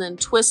enough? And then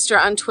twist or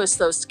untwist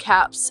those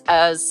caps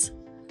as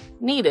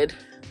needed.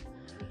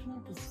 I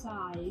can't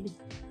decide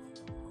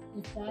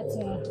if that's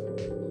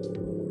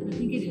I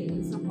think it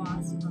is a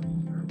wasp up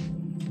here.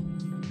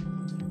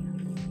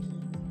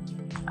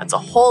 That's a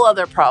whole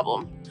other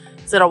problem.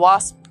 Is it a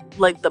wasp,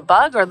 like the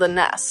bug or the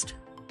nest?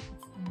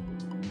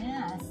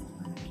 Nest.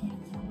 I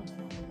can't tell if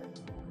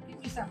give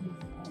me something.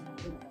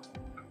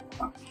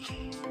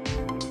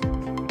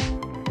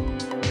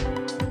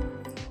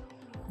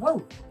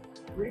 Whoa,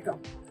 where'd it go?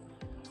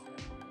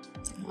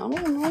 I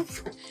don't know.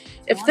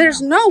 If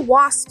there's no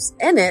wasps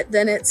in it,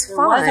 then it's there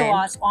fine. There was a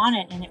wasp on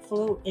it and it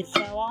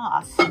fell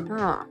off.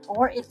 Huh.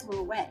 Or it flew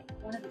away.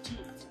 One of the two.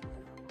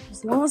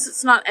 As long as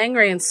it's not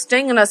angry and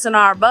stinging us in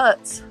our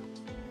butts.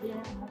 Yeah,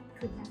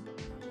 could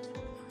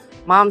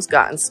have. Mom's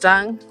gotten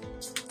stung.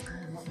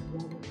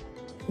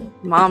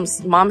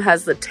 Mom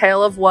has the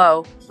tail of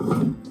woe.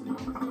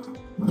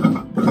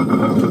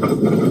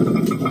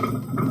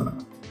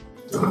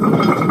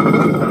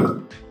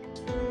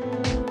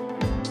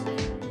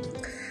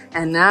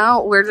 And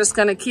now we're just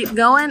gonna keep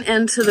going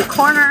into the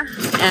corner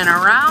and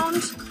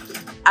around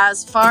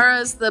as far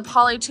as the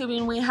poly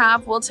tubing we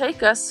have will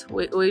take us.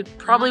 We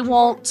probably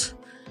won't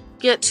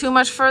get too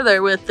much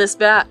further with this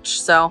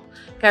batch, so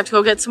I have to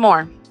go get some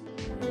more.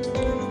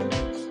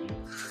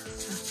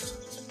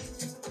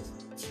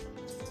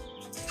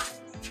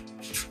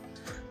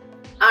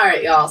 All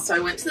right, y'all, so I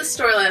went to the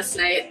store last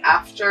night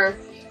after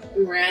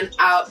we ran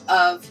out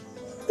of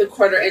the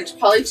 1/4 inch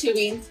poly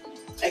tubing.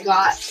 I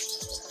got,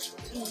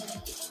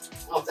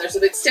 oh, there's a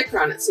big sticker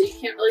on it, so you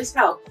can't really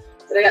tell,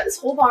 but I got this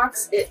whole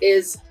box. It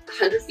is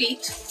 100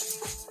 feet,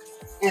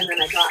 and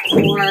then I got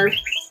more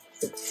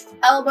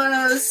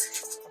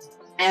elbows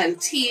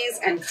and tees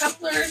and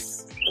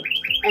couplers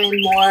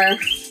and more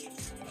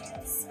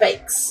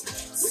spikes.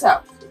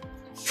 So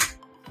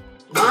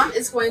Mom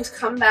is going to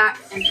come back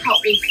and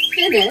help me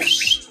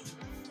finish,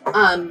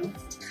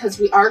 because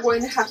we are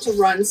going to have to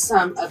run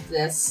some of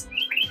this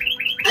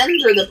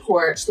under the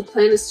porch. The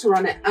plan is to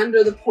run it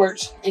under the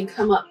porch and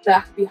come up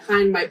back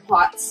behind my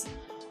pots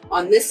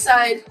on this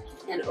side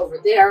and over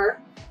there,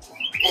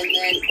 and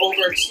then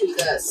over to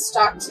the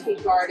stock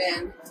tank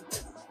garden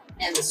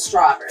and the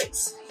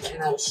strawberries.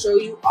 And I will show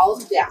you all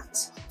of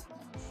that.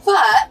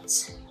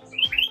 But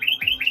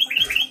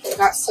it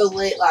got so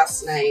late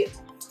last night,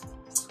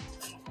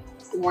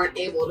 we weren't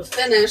able to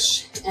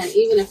finish, and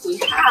even if we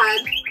had,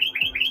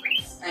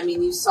 I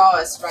mean, you saw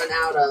us run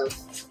out of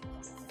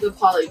the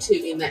poly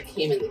tubing that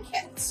came in the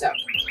kit. So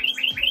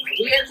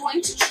we are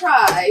going to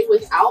try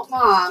without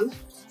Mom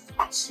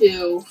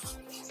to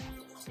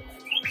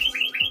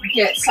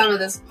get some of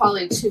this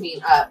poly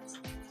tubing up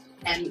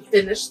and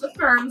finish the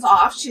ferns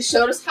off. She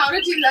showed us how to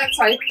do that,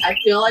 so I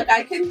feel like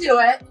I can do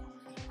it.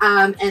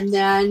 And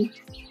then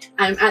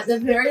I'm at the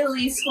very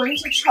least going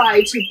to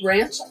try to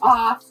branch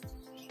off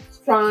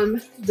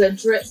from the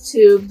drip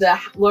tube, the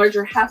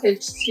larger 1/2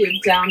 inch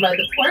tube down by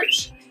the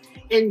porch,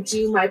 and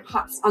do my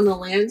pots on the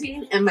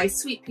landing and my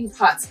sweet pea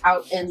pots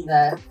out in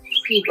the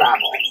pea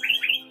gravel.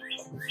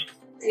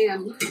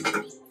 And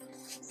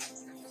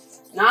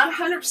not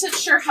 100%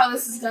 sure how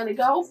this is gonna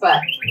go,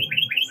 but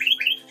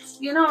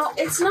you know,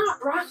 it's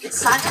not rocket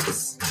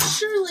science.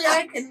 Surely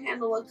I can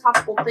handle a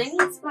couple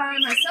things by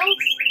myself,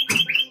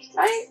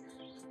 right?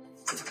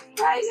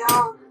 Right,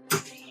 y'all?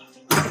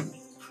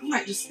 I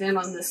might just stand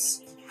on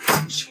this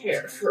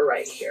chair for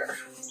right here.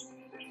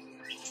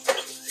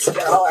 Let's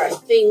get all our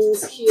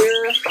things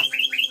here.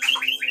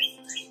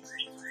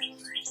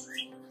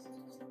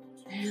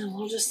 And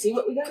we'll just see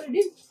what we gotta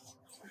do.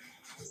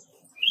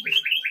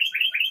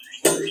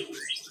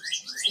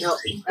 Nope,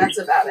 that's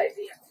a bad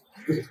idea.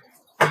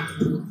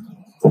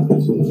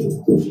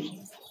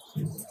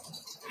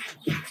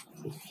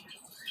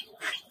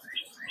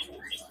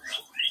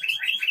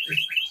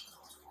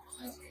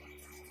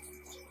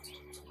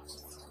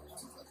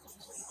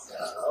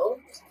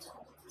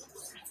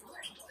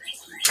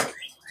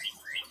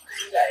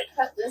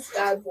 Cut this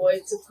bad boy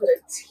to put a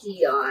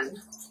T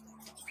on.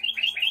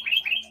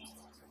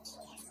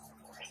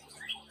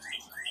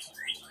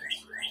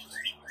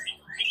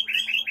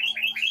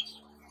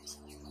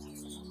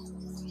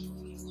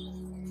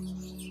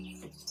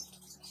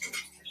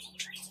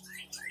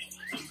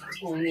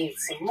 We need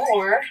some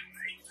more.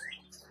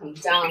 Come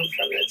down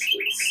from the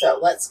T. So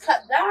let's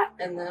cut that,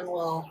 and then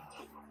we'll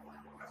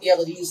be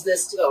able to use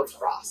this to go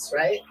across,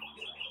 right?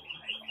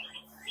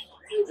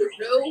 I don't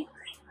know.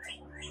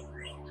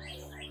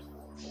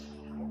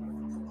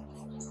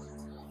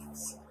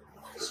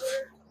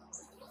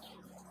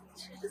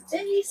 To the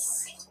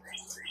base.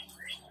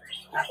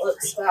 That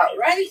looks about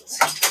right.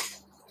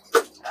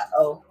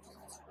 Uh-oh.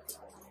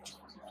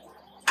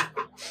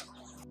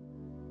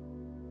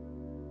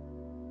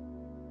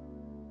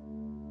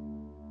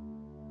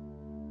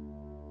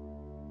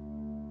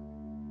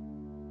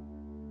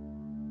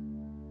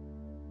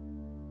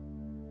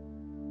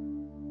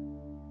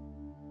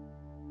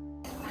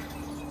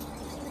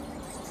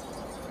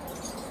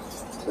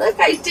 Look,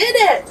 I did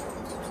it!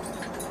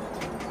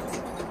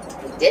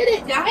 I did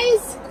it,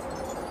 guys!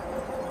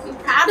 You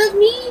proud of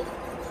me?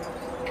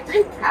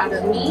 I'm proud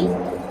of me.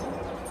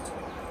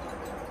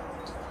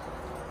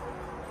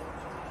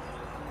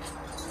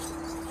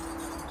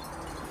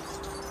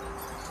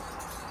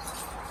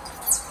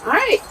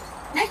 Alright,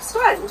 next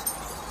one.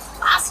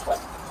 Last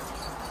one.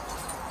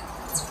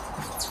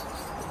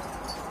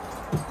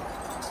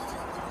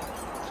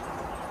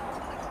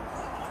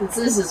 Since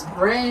this is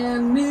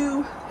brand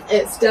new,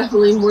 it's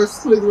definitely more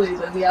squiggly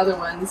than the other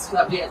ones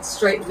that we had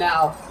straightened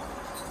out.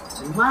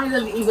 I might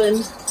have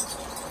even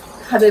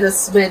cut it a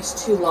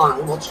smidge too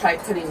long. We'll try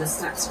cutting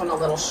this next one a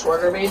little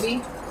shorter,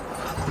 maybe.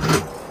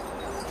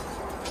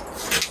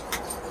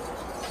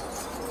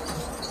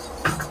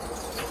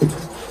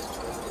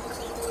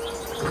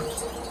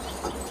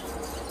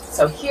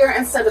 So here,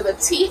 instead of a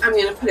T, I'm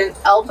going to put an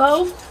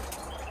elbow.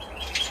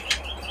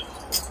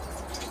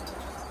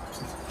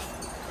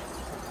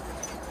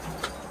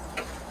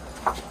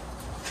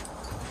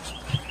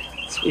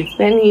 So we've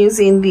been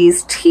using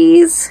these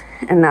T's,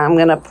 and now I'm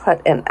going to put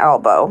an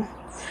elbow.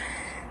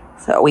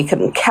 So we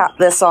can cap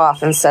this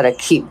off instead of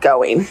keep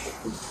going.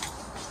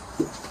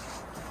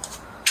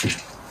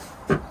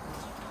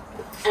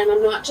 And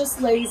I'm not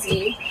just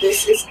lazy.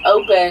 This is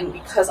open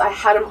because I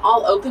had them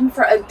all open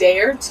for a day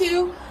or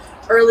two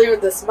earlier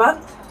this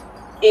month.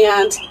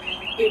 And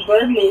a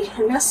bird made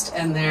her nest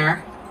in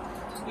there.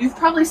 You've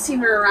probably seen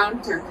her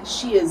around here because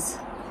she is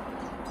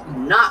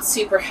not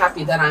super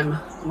happy that I'm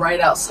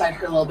right outside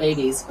her little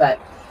babies. But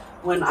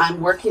when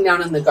I'm working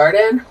down in the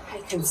garden, I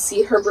can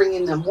see her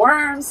bringing them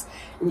worms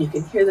and you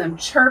can hear them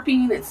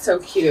chirping. It's so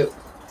cute.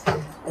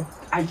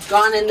 I've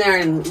gone in there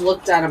and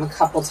looked at them a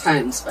couple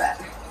times, but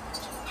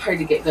hard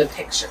to get good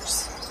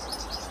pictures.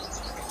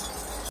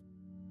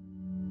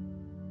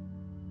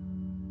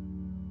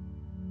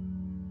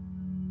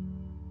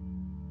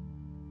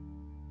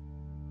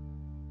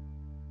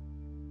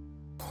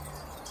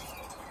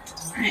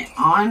 All right,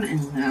 on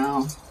and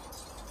now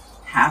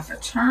half a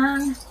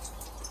turn,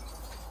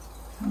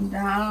 come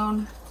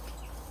down.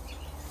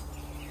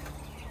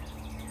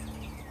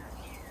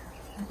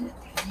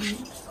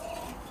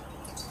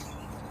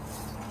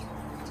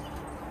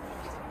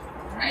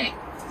 All right.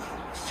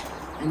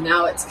 And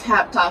now it's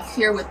capped off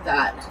here with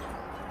that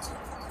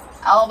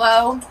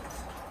elbow.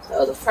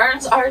 So the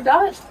ferns are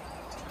done.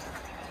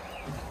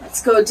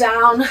 Let's go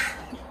down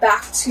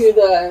back to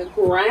the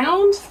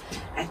ground.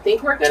 I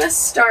think we're gonna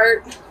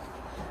start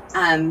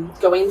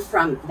going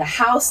from the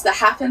house, the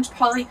 1/2 inch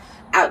poly,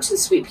 out to the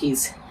sweet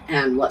peas.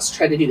 And let's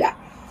try to do that.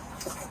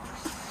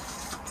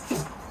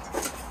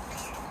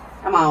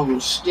 Come on,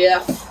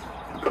 Stiff.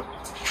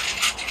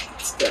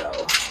 Let's go.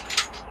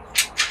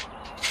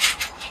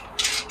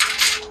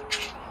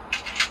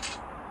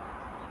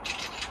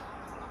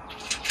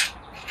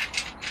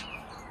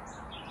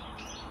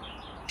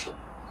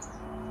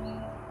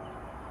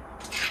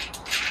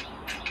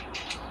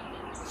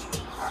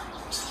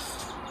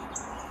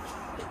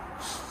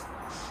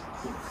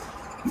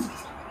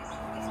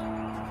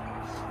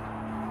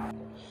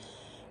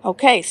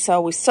 Okay,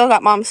 so we still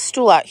got Mom's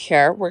stool out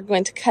here. We're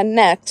going to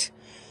connect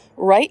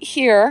right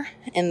here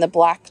in the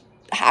black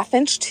 1/2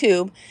 inch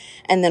tube,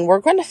 and then we're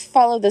going to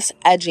follow this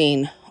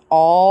edging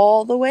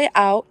all the way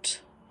out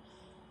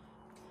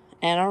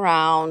and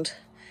around.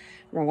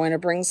 We're going to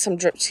bring some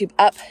drip tube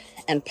up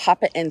and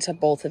pop it into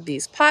both of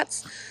these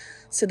pots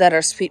so that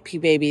our sweet pea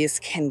babies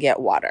can get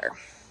water.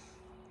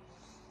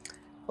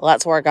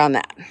 Let's work on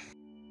that.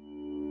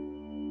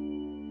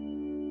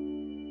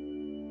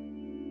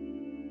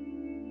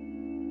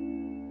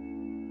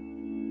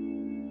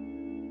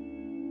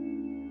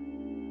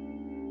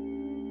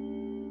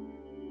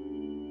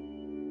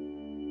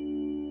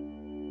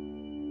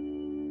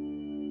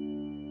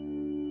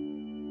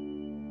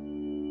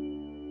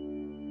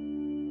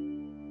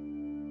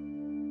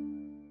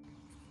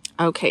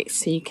 Okay,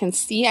 so you can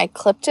see I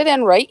clipped it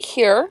in right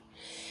here,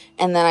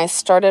 and then I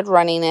started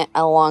running it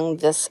along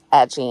this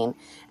edging.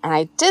 And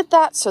I did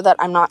that so that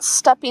I'm not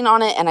stepping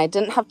on it and I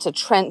didn't have to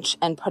trench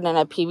and put in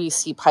a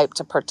PVC pipe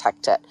to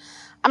protect it.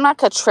 I'm not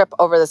going to trip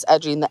over this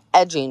edging. The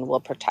edging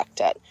will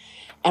protect it.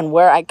 And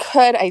where I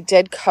could, I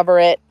did cover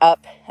it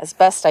up as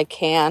best I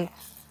can.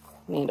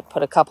 I need to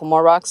put a couple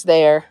more rocks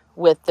there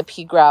with the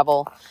pea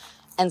gravel.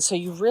 And so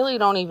you really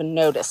don't even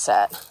notice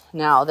it.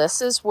 Now,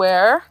 this is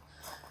where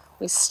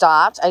we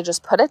stopped. I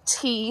just put a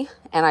T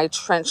and I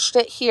trenched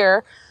it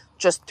here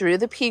just through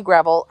the pea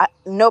gravel.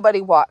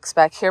 Nobody walks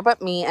back here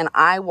but me, and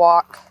I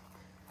walk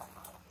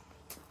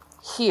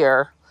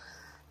here,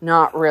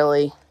 not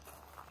really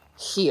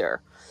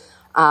here.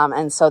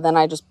 And so then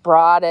I just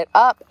brought it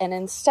up, and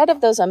instead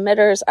of those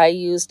emitters, I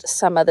used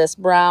some of this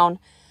brown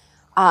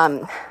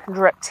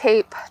drip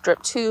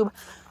tube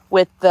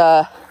with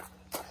the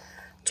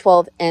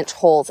 12-inch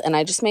holes, and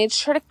I just made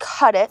sure to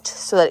cut it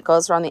so that it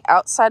goes around the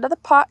outside of the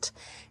pot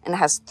and it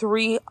has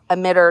 3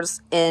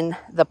 emitters in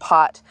the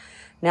pot.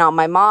 Now,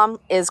 my mom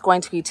is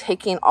going to be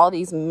taking all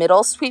these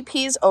middle sweet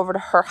peas over to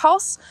her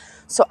house,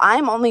 so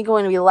I'm only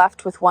going to be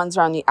left with ones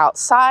around the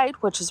outside,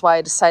 which is why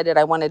I decided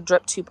I wanted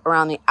drip tube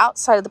around the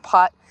outside of the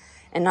pot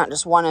and not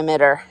just one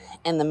emitter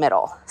in the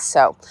middle.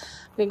 So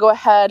I'm going to go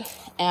ahead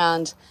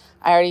and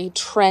I already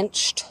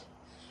trenched.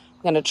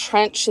 I'm going to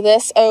trench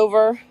this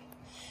over,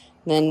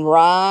 then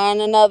run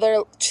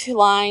another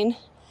line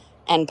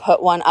and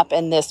put one up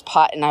in this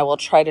pot, and I will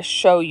try to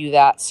show you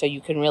that so you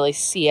can really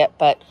see it.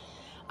 But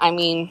I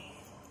mean,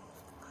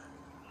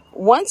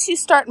 once you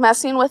start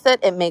messing with it,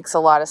 it makes a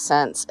lot of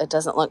sense. It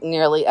doesn't look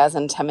nearly as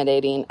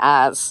intimidating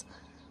as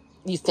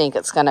you think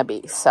it's going to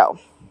be. So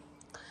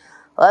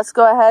let's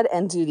go ahead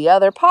and do the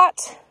other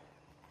pot,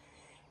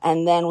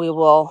 and then we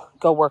will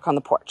go work on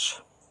the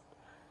porch.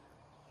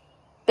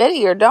 Betty,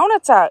 your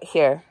donut's out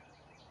here.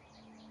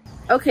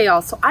 Okay,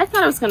 y'all, so I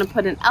thought I was going to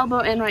put an elbow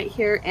in right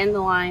here in the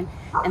line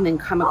and then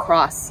come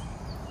across.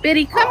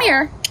 Betty, come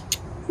here.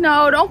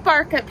 No, don't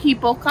bark at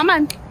people. Come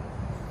on.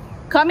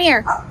 Come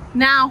here.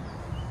 Now.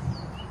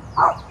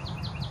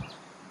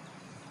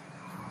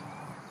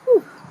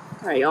 Whew.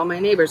 All right, y'all, my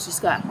neighbors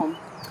just got home.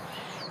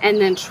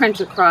 And then trench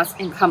across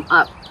and come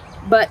up.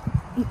 But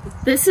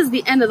this is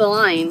the end of the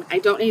line. I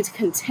don't need to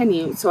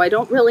continue, so I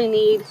don't really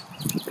need,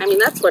 I mean,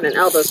 that's what an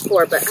elbow's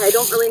for, but I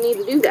don't really need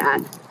to do that.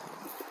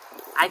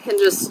 I can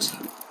just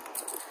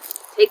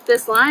take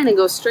this line and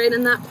go straight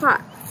in that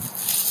pot.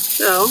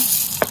 So,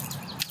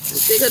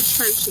 dig a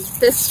trench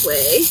this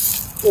way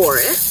for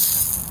it.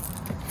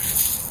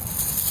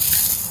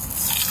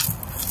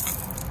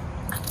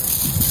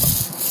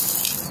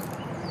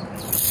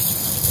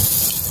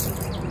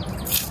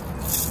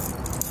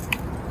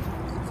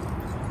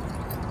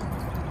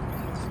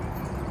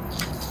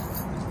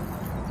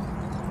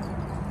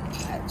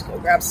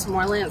 Grab some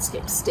more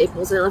landscape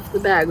staples. I left the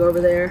bag over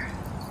there.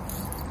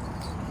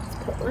 Let's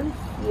put one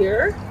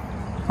here.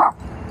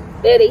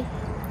 Betty,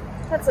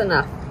 that's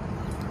enough.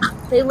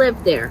 They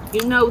live there.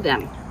 You know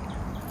them.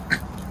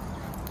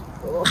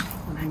 Oh,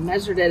 when I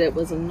measured it, it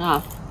was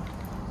enough.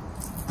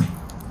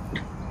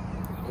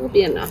 It'll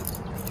be enough.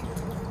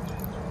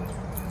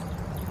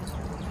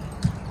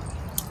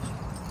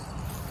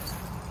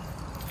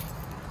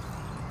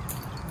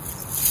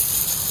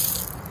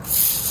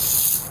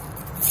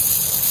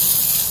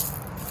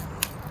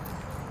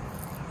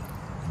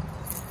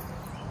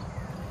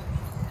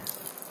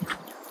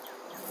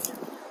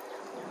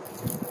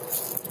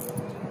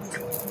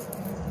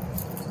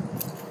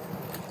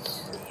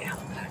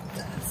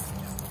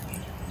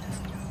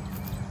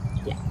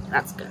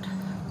 That's good.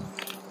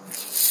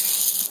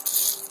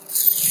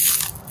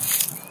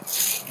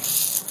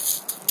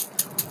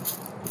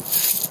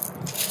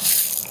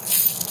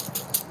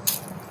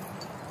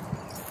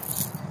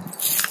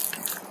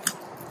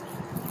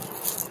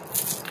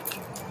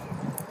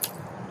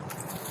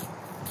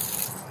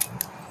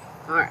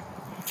 All right,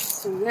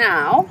 so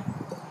now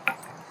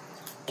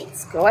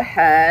let's go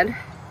ahead,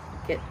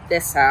 get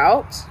this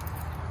out.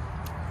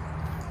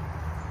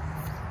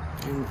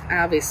 And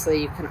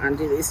obviously you can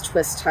undo these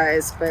twist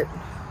ties, but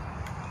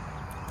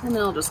then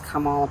it'll just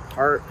come all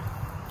apart.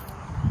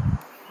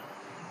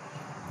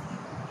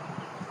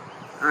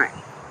 All right,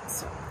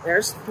 so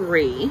there's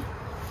 3.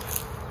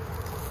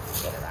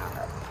 Get it out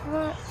of the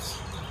pot.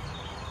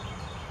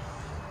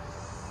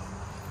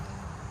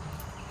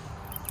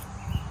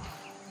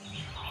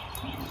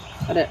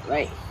 Put it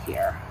right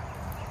here.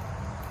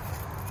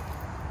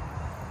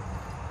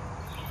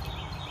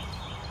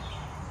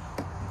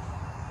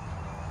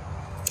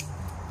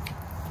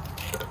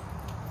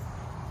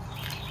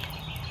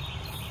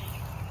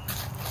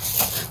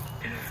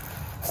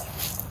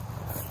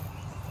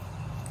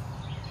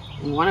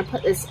 We want to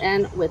put this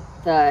in with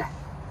the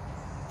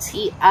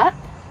tee up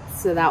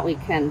so that we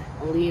can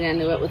lead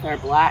into it with our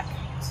black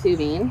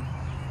tubing.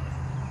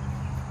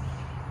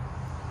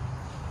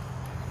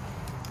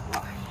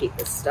 Oh, I hate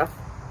this stuff.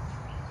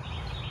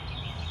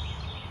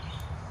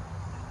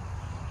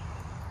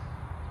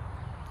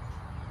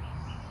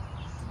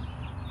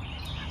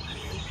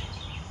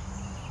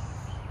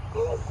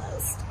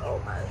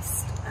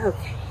 Almost.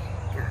 Okay,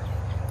 got it.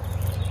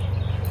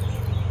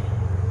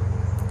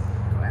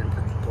 Go ahead and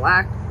put the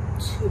black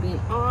tubing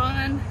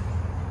on.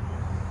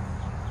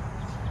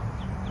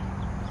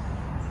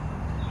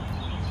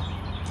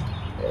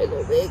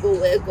 Wiggle, wiggle,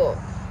 wiggle.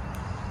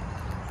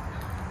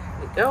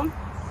 There we go.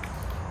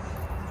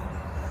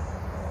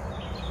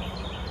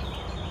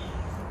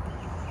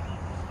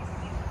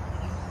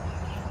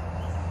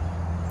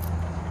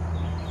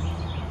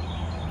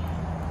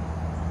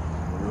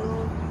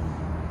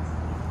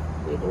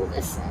 Wiggle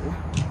this in.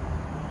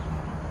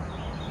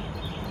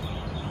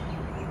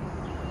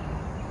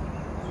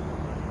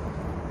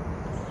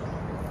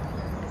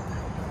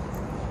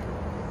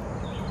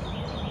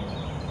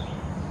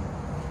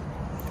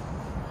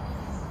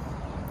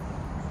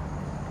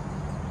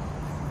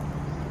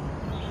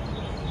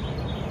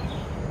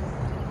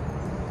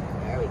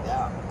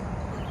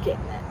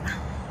 Getting it.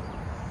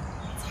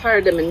 It's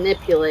hard to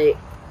manipulate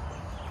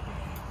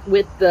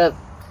with the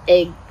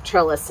egg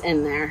trellis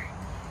in there.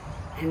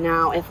 And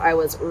now if I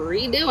was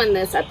redoing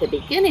this at the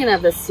beginning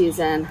of the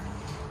season,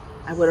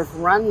 I would have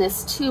run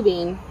this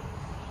tubing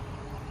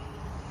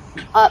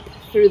up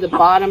through the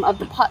bottom of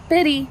the pot.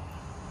 Biddy,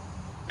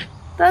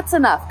 that's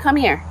enough. Come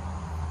here.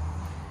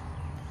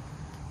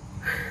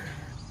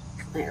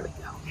 There we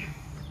go.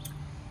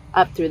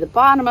 Up through the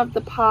bottom of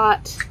the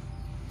pot.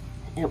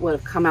 It would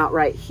have come out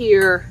right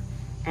here,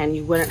 and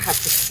you wouldn't have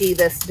to see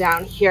this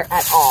down here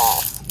at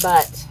all.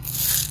 But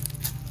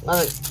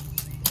well,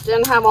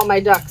 didn't have all my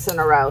ducks in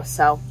a row,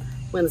 so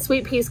when the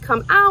sweet peas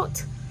come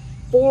out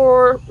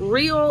for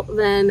real,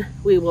 then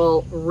we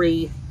will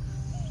re-loop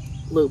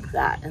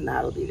that, and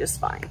that'll be just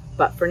fine.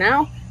 But for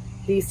now,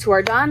 these 2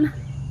 are done.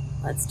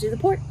 Let's do the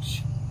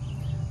porch.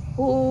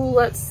 Ooh,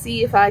 let's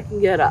see if I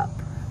can get up.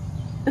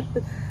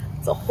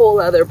 It's a whole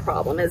other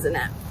problem, isn't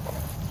it?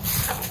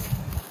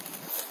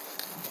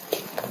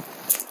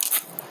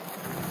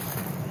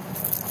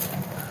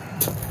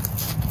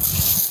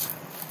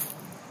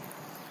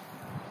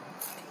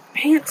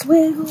 Pants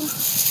wiggle.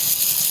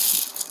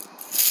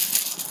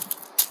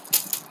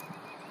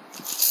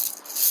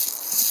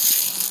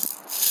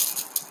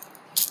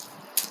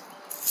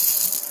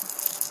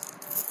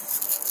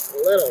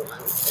 Little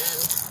ones then.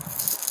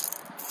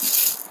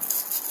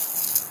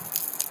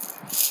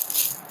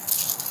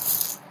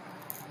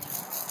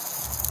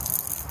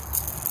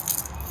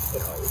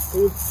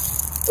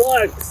 These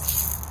bugs.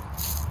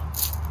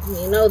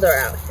 You know they're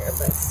out here,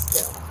 but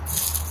still.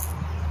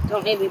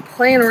 Don't need to be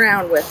playing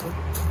around with them.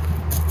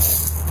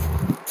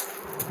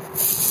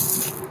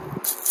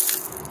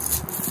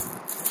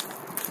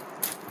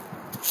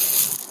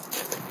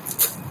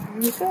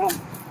 There we go.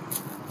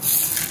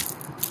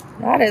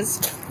 That is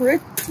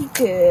pretty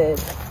good.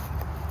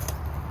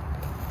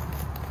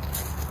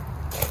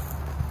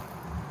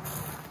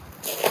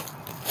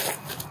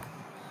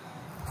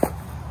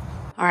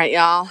 All right,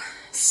 y'all.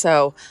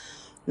 So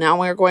now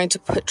we're going to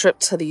put drip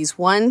to these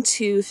 1,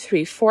 2,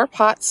 3, 4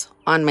 pots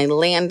on my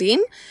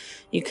landing.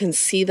 You can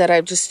see that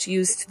I've just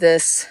used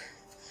this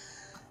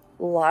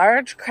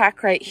large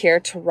crack right here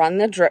to run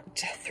the drip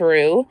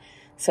through.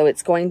 So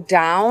it's going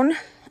down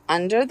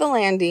under the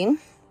landing.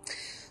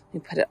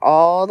 We put it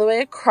all the way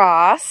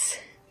across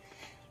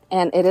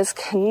and it is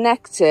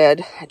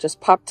connected. I just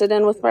popped it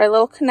in with my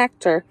little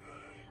connector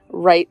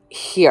right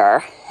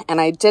here. And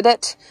I did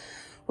it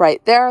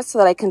right there so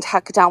that I can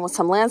tack it down with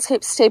some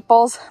landscape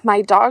staples.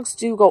 My dogs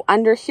do go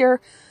under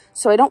here,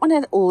 so I don't want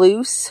it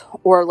loose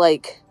or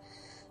like,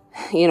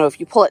 you know,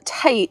 if you pull it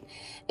tight,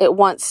 it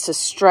wants to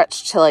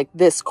stretch to like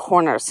this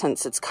corner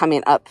since it's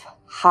coming up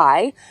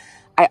high.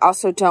 I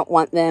also don't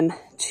want them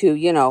to,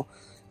 you know,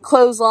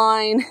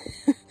 clothesline,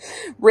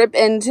 rip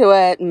into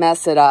it,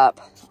 mess it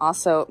up.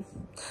 Also,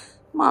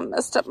 Mom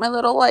messed up my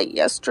little light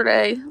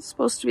yesterday. It's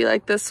supposed to be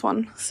like this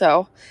one,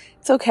 so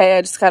it's okay.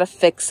 I just got to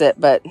fix it,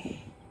 but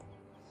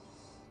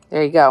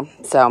there you go.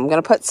 So I'm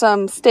going to put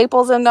some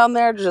staples in down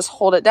there to just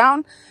hold it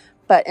down.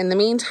 But in the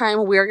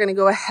meantime, we're going to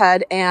go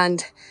ahead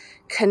and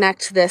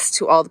connect this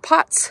to all the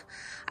pots.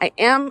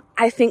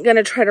 I think, going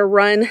to try to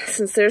run,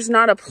 since there's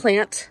not a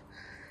plant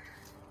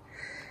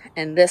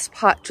in this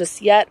pot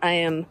just yet, I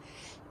am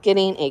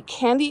getting a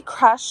Candy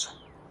Crush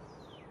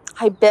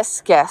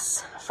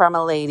hibiscus from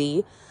a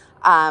lady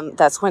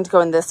that's going to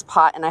go in this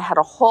pot. And I had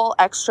a whole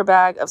extra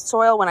bag of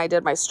soil when I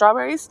did my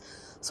strawberries.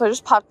 So I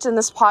just popped in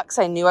this pot because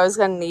I knew I was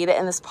going to need it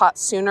in this pot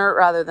sooner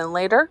rather than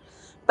later.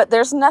 But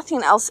there's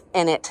nothing else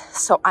in it.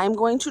 So I'm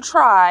going to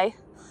try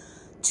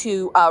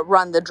to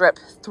run the drip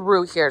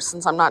through here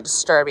since I'm not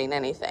disturbing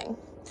anything.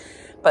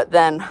 But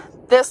then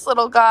this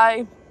little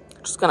guy,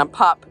 I'm just going to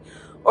pop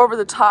over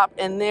the top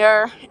in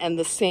there. And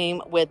the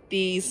same with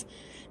these.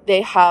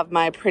 They have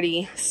my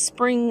pretty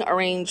spring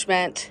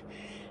arrangement.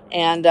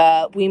 And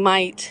we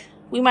might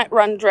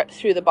run drip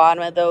through the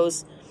bottom of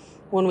those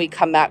when we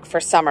come back for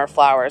summer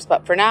flowers.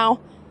 But for now,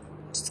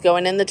 just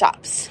going in the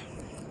tops.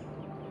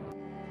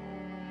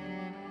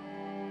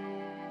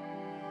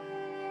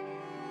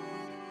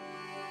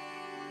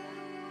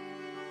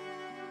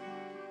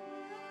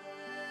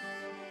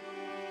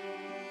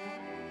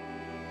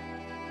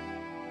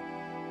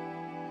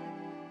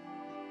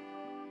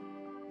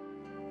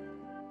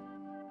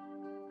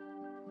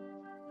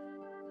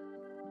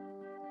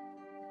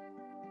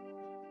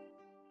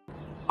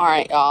 All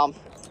right, y'all.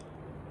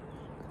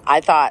 I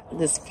thought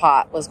this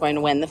pot was going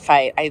to win the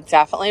fight. I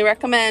definitely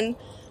recommend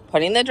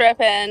putting the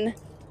drip in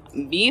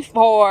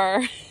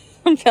before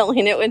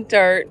filling it with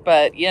dirt.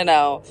 But, you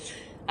know,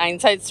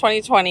 hindsight's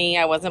 2020.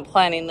 I wasn't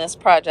planning this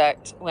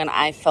project when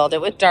I filled it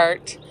with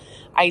dirt.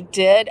 I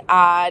did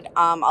add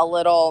a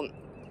little,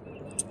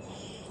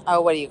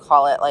 what do you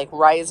call it? Like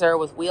riser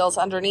with wheels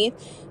underneath.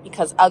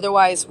 Because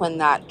otherwise, when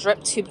that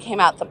drip tube came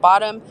out the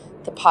bottom,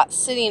 the pot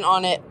sitting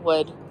on it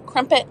would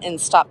crimp it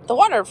and stop the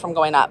water from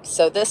going up.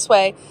 So this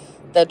way,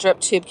 the drip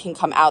tube can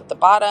come out the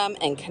bottom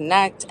and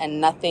connect and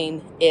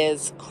nothing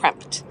is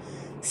crimped.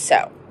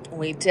 So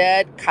we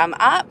did come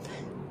up.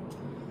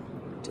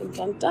 Dun,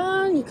 dun,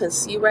 dun. You can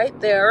see right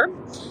there.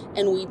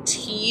 And we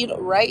teed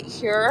right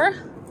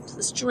here to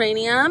this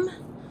geranium.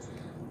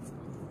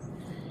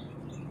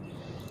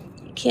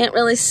 You can't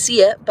really see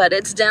it, but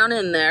it's down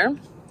in there.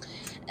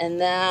 And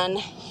then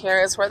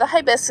here is where the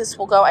hibiscus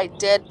will go. I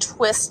did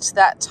twist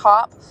that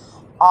top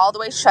all the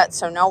way shut,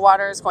 so no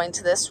water is going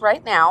to this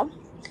right now.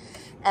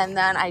 And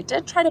then I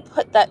did try to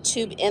put that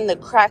tube in the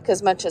crack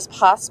as much as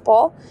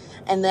possible.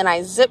 And then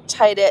I zip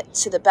tied it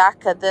to the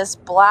back of this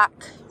black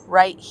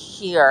right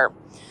here.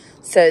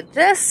 So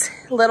this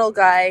little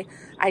guy,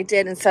 I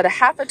did, instead of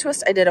half a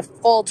twist, I did a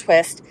full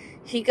twist.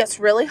 He gets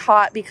really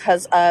hot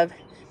because of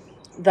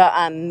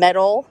the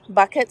metal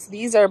buckets.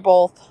 These are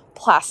both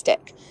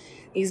plastic.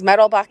 These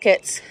metal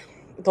buckets,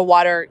 the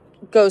water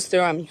goes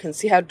through them. You can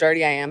see how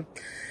dirty I am.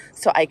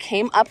 So I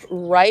came up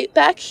right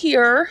back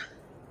here.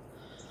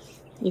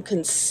 You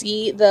can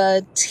see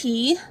the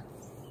tee.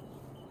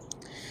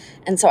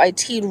 And so I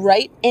teed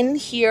right in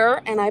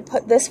here and I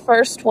put this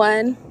first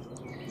one,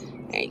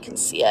 there you can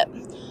see it,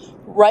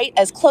 right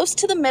as close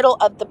to the middle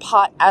of the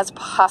pot as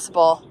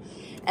possible.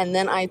 And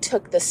then I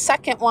took the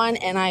second one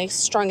and I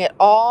strung it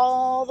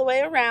all the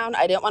way around.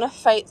 I didn't want to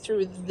fight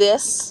through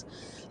this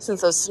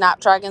since those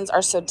snapdragons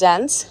are so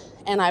dense.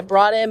 And I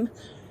brought him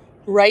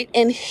right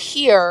in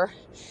here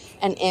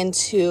and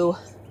into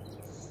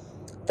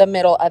the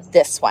middle of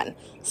this one.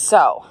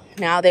 So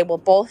now they will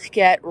both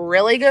get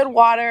really good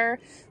water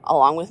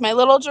along with my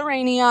little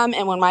geranium.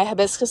 And when my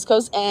hibiscus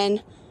goes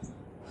in,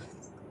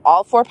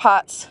 all 4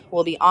 pots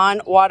will be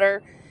on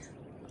water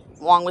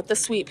along with the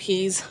sweet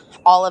peas,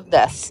 all of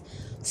this.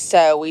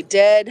 So we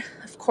did,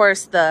 of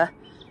course, the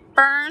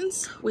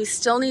ferns. We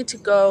still need to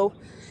go,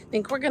 I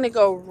think we're going to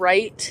go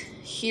right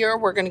here.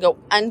 We're going to go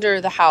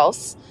under the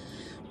house.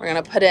 We're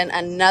going to put in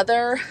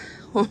another,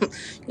 you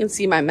can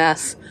see my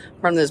mess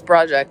from this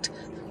project.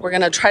 We're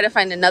going to try to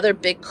find another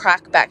big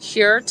crack back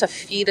here to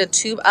feed a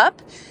tube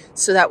up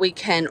so that we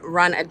can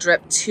run a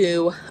drip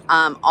to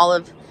all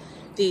of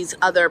these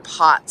other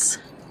pots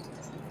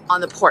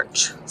on the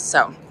porch.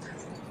 So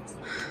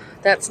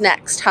that's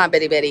next, huh,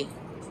 Bitty Bitty?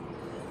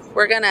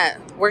 We're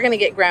gonna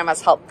get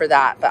Grandma's help for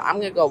that, but I'm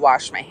gonna go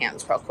wash my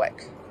hands real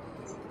quick.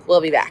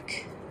 We'll be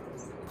back.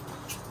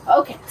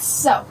 Okay,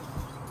 so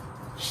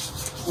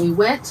I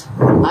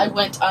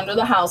went under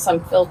the house.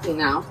 I'm filthy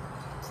now,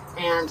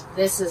 and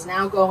this is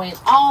now going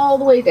all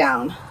the way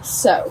down.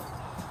 So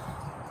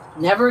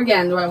never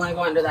again do I want to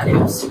go under that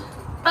house.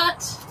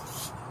 But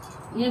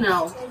you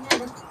know,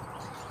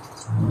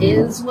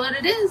 is what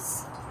it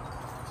is.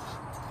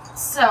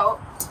 So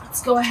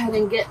let's go ahead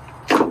and get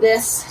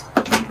this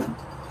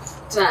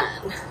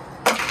done.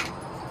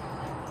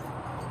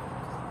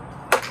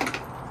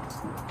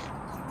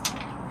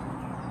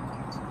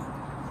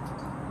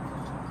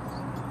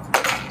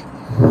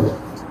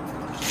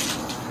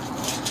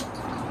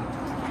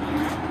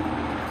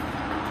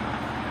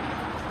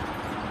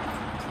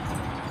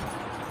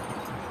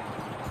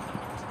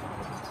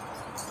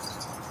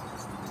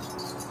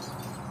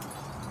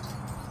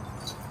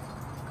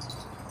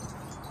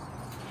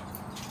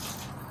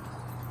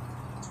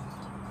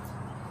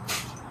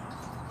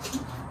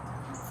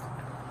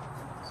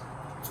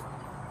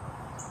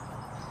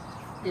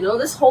 I know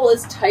this hole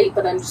is tight,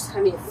 but I'm just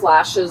having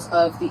flashes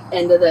of the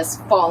end of this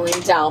falling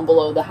down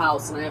below the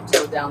house, and I have to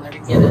go down there to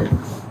get it.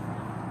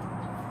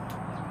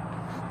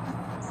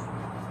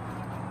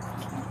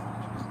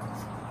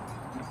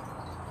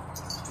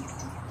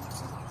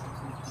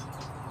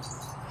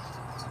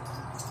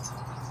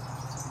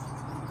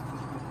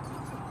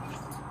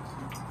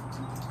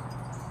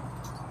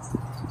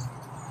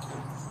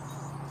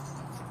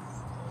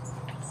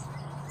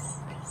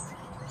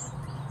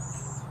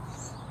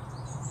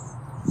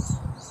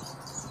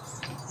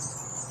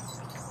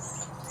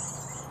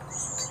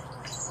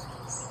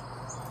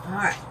 All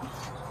right,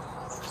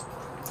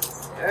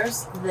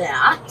 there's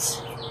that.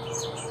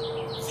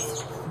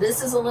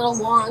 This is a little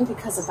long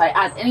because if I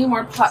add any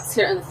more pots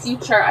here in the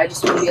future, I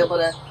just want to be able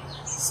to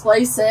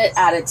splice it,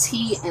 add a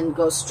T, and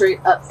go straight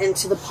up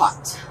into the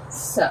pot.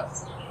 So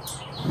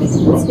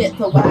let's get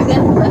the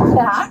wagon put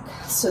back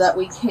so that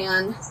we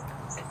can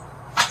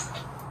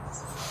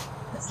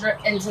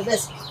drip into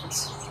this pot.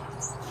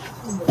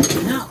 You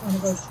do not want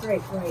to go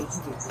straight right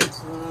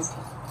here.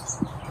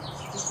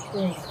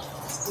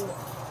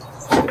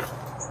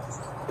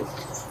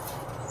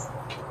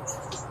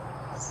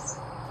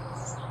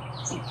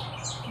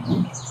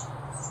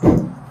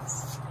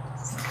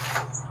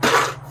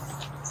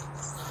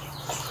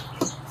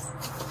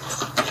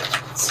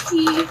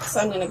 So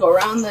I'm going to go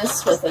around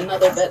this with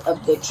another bit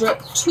of the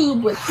drip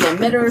tube with the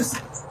emitters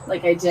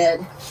like I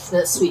did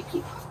the sweet pea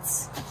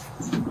pots.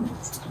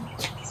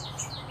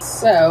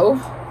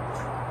 So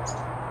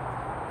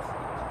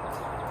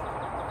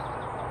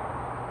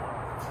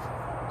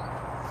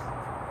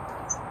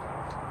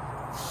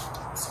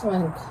let's go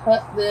ahead and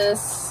cut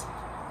this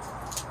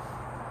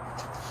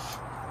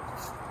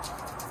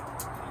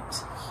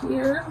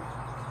here.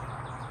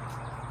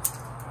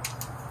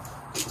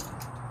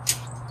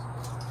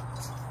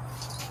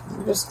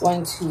 I'm just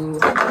going to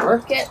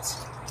work it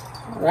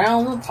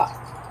around the pot.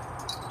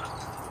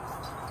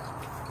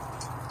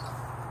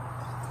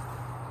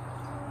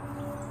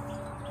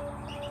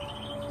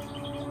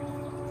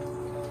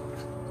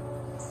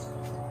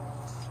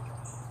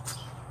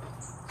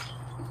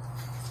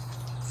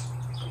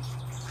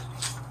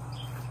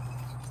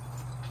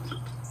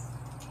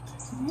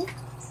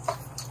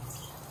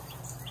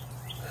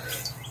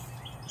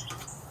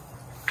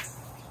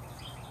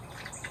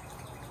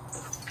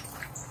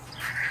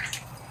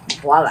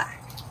 Voila.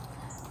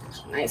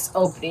 Nice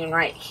opening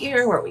right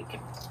here where we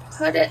can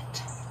put it.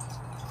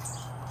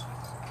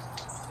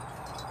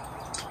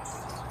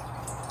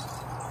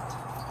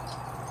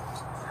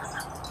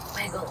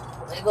 Wiggle,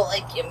 wiggle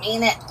like you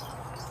mean it.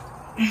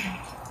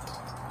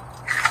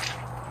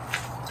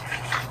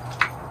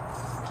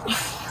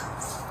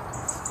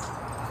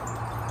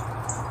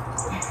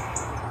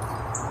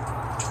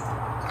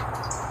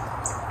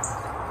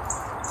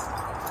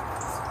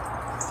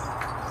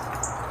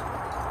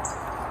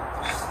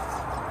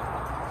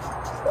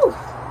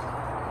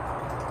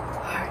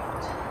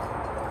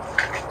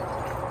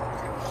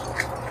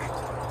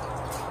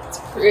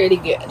 Pretty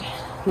good.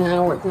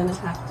 Now we're going to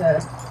have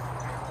to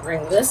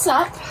bring this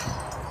up.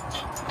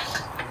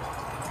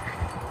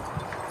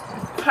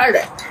 Part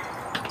it.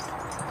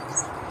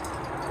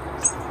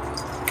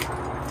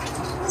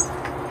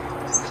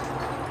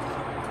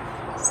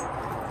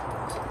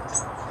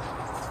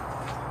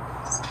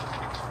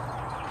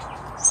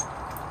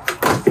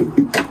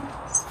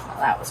 Well,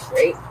 that was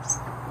great.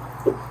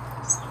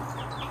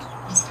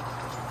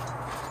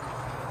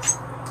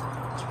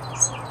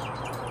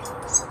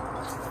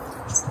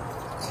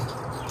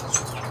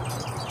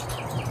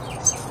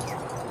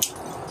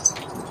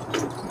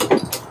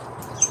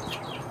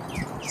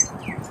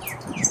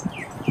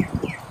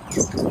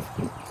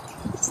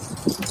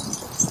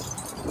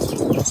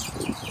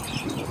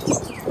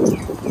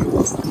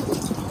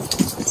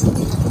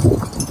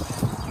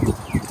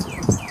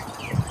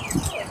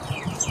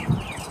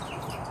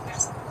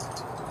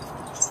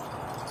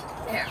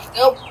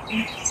 Go.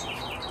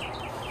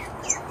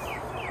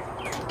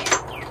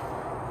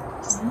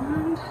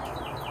 And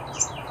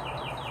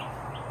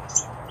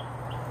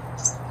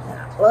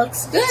that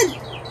looks good.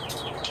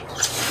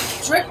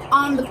 Drip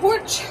on the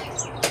porch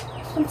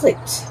complete.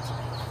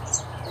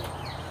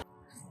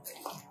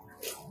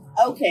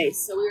 Okay,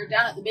 so we are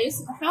down at the base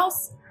of the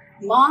house.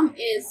 Mom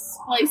is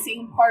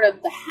splicing part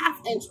of the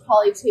 1/2-inch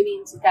poly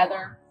tubing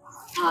together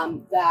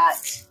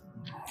that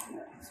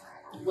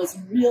was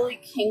really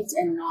kinked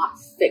and not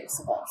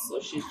fixable. So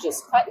she's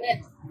just cutting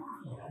it,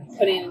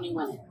 putting a new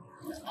one in.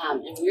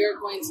 And we are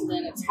going to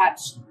then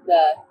attach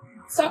the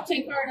stock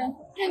tank garden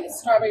and the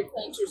strawberry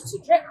planters to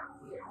drip.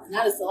 And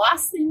that is the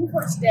last thing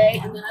for today.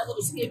 And then I will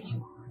just give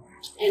you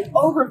an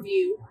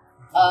overview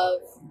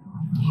of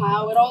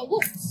how it all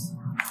looks.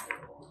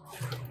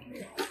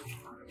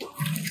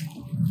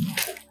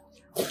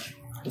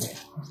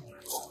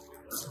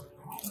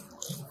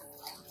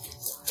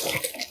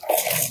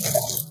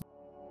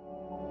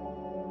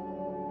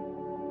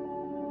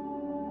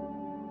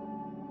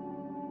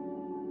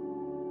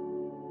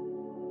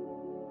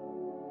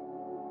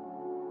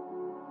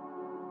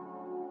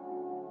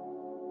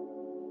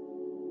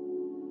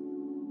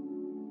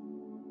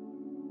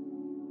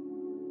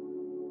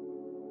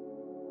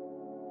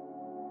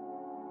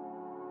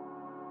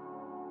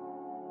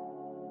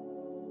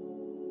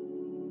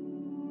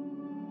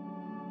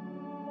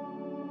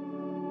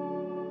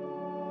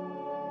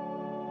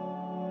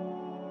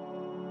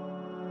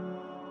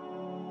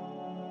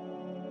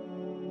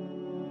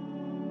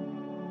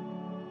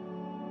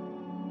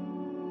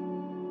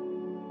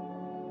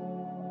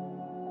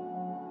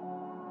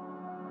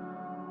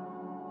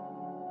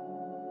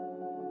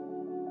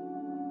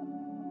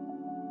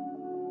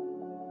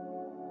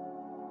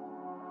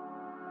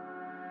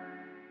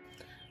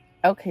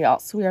 Okay, y'all,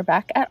 so we are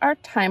back at our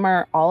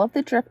timer. All of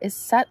the drip is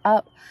set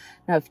up.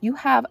 Now, if you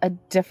have a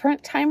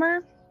different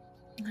timer,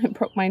 I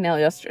broke my nail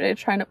yesterday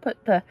trying to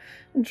put the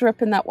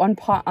drip in that one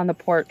pot on the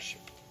porch.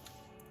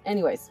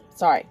 Anyways,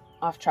 sorry,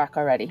 off track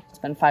already. It's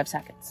been 5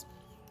 seconds.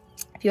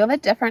 If you have a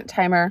different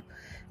timer,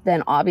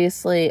 then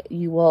obviously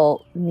you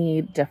will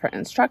need different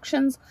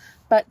instructions.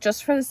 But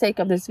just for the sake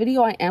of this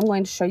video, I am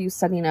going to show you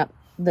setting up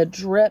the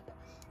drip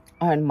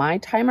on my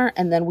timer,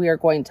 and then we are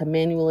going to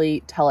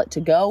manually tell it to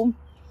go,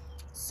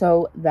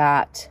 so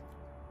that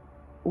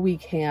we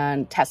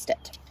can test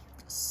it.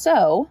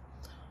 So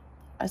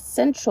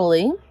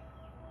essentially,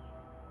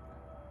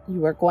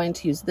 you are going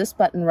to use this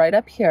button right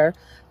up here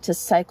to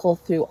cycle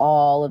through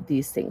all of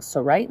these things. So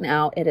right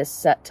now it is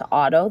set to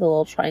auto. The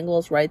little triangle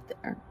is right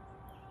there.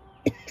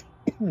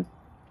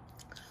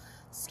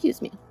 Excuse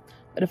me.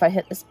 But if I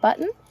hit this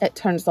button, it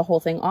turns the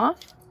whole thing off.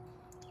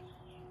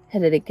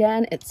 Hit it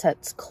again, it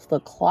sets the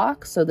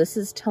clock. So this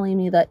is telling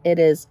me that it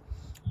is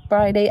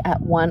Friday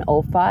at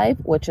 1:05,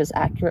 which is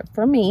accurate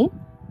for me.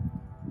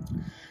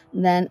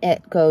 Then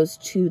it goes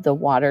to the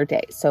water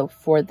day. So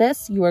for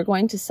this, you are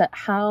going to set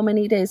how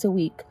many days a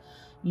week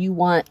you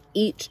want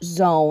each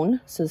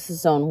zone. So this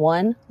is zone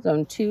 1,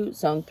 zone 2,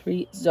 zone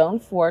 3, zone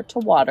 4 to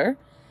water.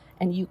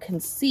 And you can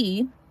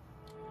see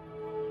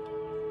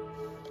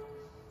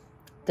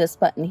this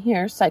button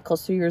here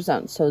cycles through your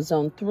zone. So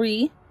zone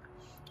 3,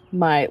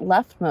 my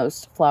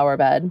leftmost flower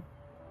bed,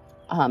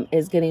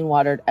 is getting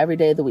watered every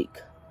day of the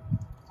week.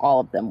 All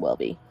of them will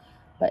be.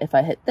 But if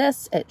I hit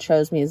this, it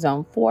shows me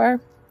zone 4,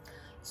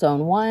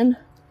 zone 1,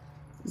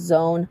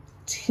 zone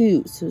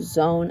 2. So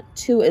zone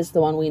 2 is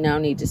the one we now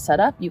need to set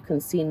up. You can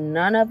see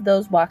none of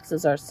those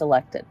boxes are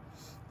selected.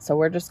 So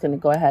we're just going to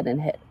go ahead and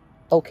hit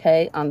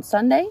OK on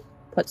Sunday.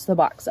 Puts the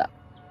box up.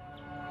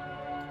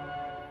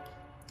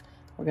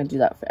 We're going to do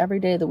that for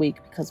every day of the week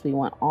because we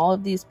want all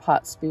of these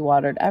pots to be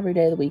watered every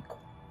day of the week.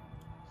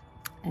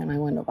 And my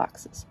window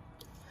boxes.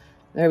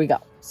 There we go.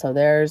 So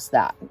there's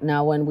that.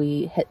 Now when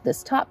we hit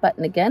this top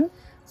button again,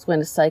 it's going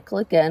to cycle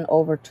again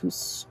over to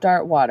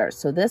start water.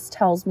 So this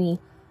tells me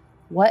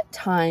what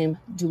time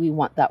do we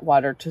want that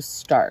water to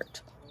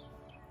start.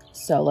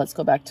 So let's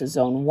go back to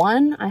zone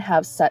 1. I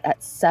have set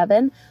at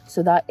 7.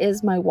 So that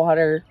is my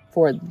water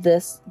for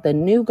this, the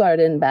new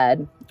garden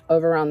bed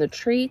over on the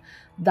tree.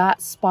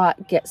 That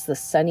spot gets the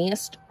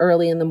sunniest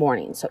early in the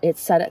morning. So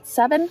it's set at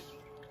 7,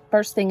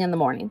 first thing in the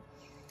morning.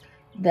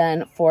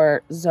 Then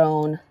for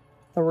zone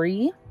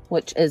 3,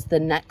 which is the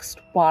next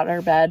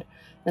water bed,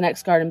 the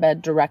next garden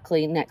bed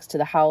directly next to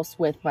the house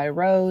with my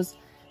rose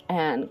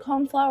and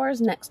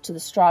coneflowers next to the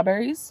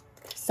strawberries,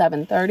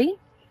 7:30.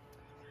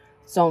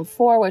 Zone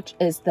 4, which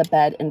is the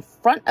bed in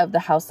front of the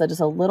house that is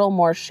a little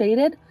more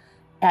shaded,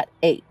 at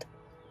 8.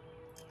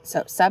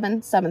 So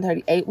 7,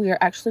 7:30, 8. We are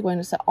actually going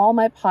to set all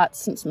my pots,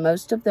 since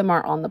most of them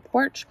are on the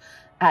porch,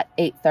 at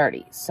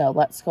 8:30. So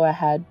let's go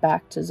ahead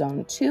back to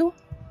zone 2.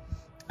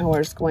 And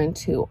we're just going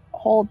to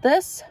hold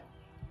this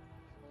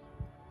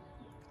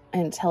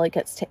until it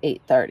gets to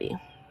 8:30.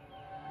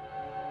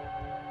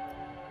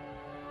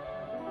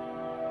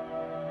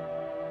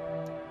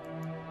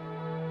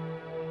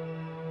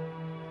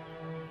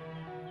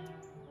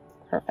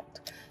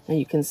 Perfect. And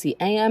you can see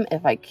AM.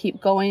 If I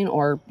keep going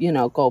or, you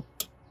know, go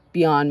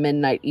beyond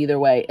midnight, either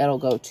way, it'll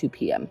go 2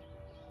 p.m.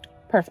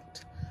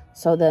 Perfect.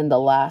 So then the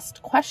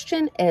last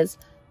question is,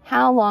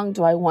 how long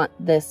do I want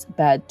this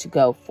bed to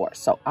go for?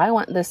 So I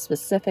want this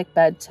specific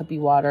bed to be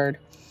watered,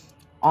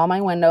 all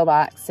my window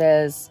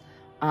boxes,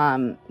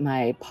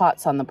 my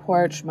pots on the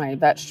porch, my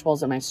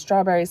vegetables and my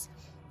strawberries,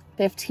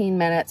 15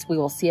 minutes. We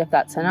will see if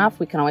that's enough.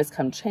 We can always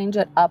come change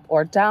it up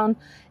or down.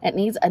 It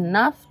needs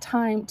enough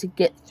time to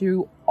get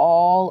through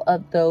all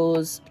of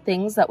those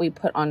things that we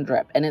put on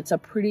drip, and it's a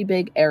pretty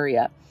big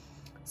area.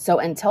 So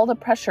until the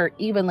pressure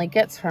evenly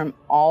gets from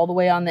all the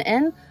way on the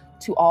end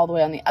to all the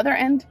way on the other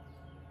end,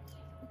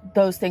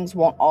 those things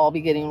won't all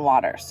be getting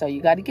water. So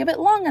you got to give it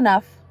long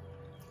enough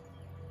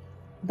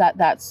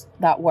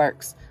that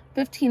works.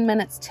 15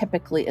 minutes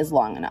typically is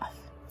long enough.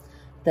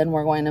 Then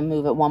we're going to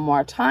move it one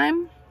more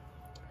time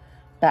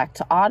back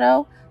to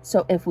auto.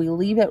 So if we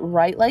leave it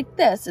right like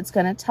this, it's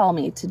going to tell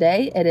me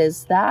today it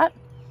is that.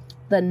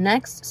 The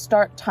next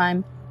start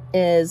time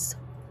is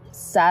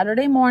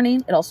Saturday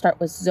morning. It'll start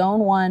with zone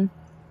 1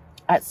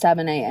 at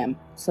 7 a.m.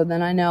 So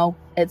then I know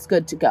it's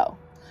good to go.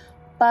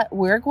 But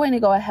we're going to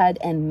go ahead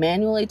and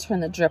manually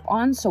turn the drip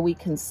on so we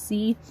can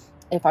see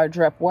if our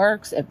drip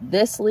works, if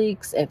this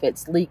leaks, if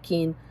it's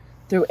leaking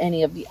through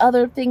any of the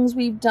other things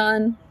we've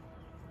done,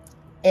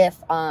 if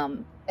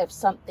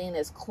something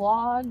is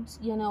clogged,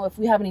 you know, if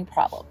we have any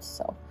problems.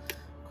 So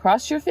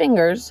cross your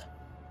fingers.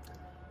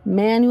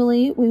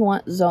 Manually, we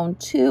want zone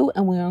 2,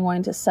 and we are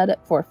going to set it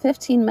for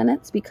 15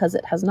 minutes because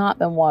it has not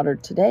been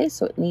watered today,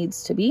 so it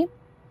needs to be.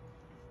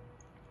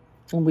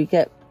 And we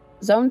get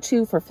zone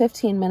 2 for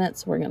 15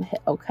 minutes. We're going to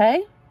hit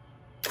OK.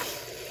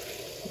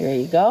 There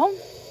you go.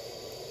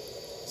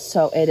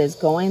 So it is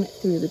going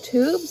through the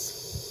tubes.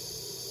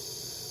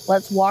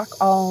 Let's walk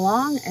all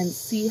along and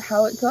see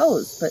how it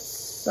goes. But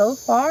so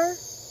far,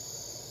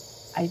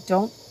 I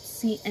don't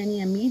see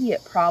any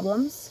immediate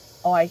problems.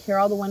 Oh, I hear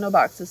all the window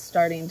boxes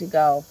starting to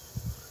go.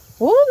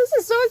 Oh, this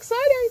is so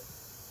exciting.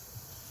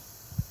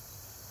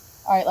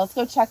 All right, let's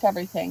go check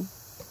everything.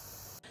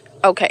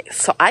 Okay,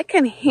 so I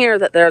can hear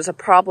that there's a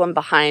problem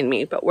behind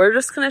me, but we're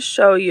just going to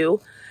show you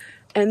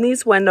in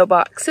these window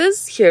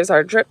boxes. Here's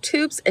our drip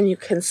tubes, and you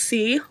can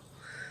see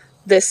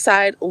this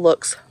side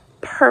looks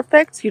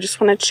perfect. You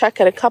just want to check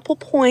at a couple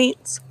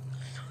points.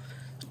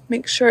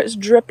 Make sure it's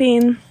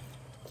dripping.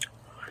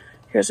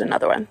 Here's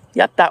another one.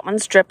 Yep, that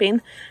one's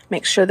dripping.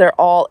 Make sure they're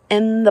all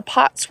in the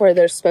pots where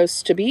they're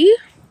supposed to be.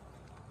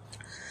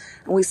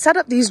 And we set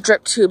up these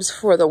drip tubes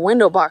for the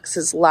window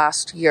boxes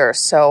last year,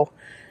 so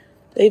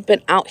they've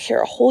been out here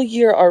a whole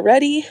year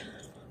already,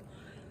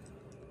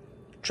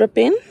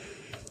 dripping.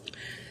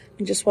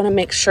 You just want to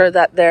make sure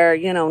that they're,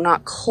 you know,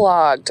 not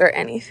clogged or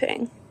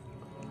anything.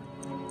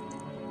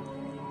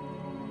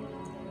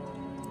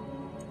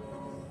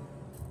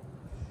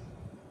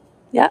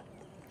 Yep,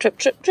 drip,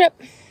 drip,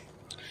 drip.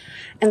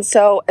 And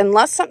so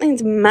unless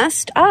something's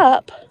messed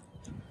up,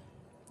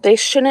 they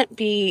shouldn't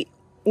be,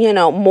 you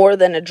know, more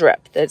than a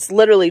drip. It's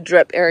literally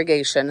drip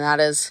irrigation.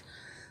 That is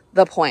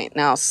the point.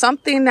 Now,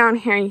 something down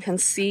here you can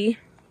see,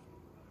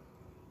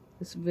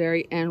 this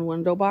very end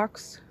window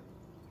box,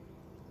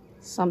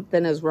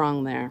 something is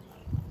wrong there.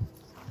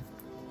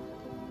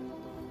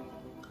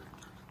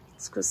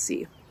 Let's go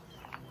see.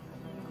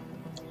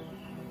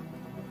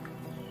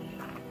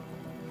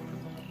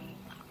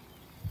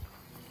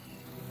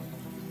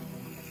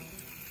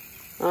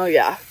 Oh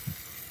yeah,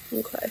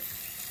 okay.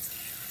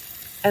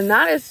 And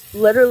that is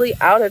literally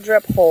out a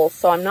drip hole,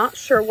 so I'm not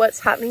sure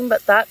what's happening,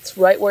 but that's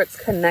right where it's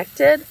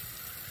connected.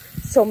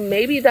 So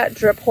maybe that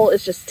drip hole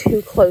is just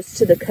too close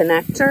to the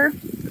connector.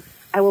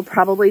 I will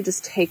probably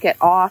just take it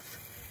off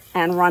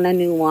and run a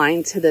new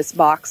line to this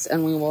box,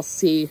 and we will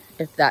see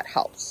if that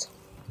helps.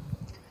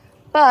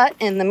 But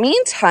in the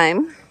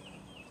meantime,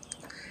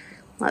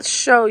 let's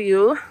show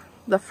you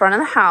the front of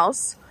the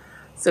house.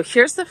 So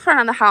here's the front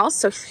of the house.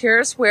 So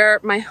here's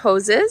where my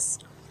hose is,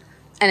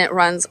 and it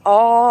runs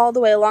all the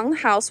way along the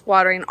house,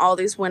 watering all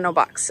these window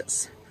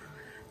boxes.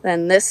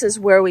 Then this is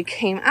where we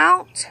came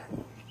out,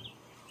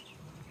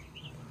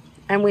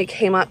 and we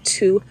came up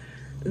to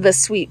the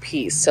sweet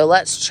peas. So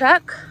let's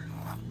check.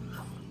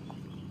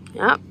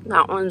 Yep,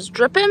 that one's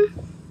dripping.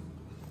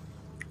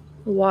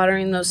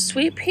 Watering those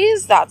sweet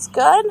peas, that's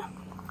good.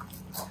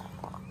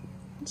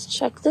 Let's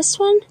check this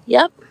one.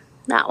 Yep,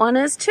 that one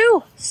is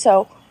too.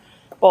 So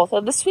both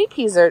of the sweet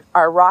peas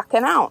are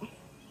rocking out.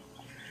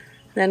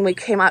 Then we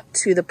came up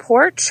to the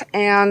porch,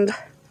 and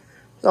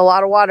there's a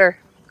lot of water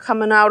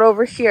coming out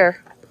over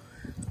here.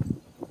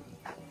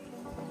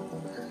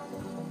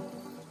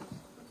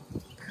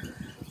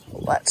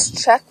 Let's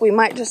check. We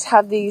might just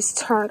have these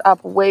turned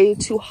up way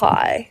too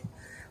high.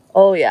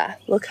 Oh yeah,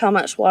 look how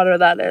much water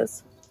that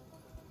is.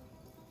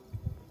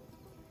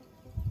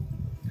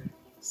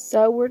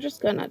 So we're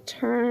just gonna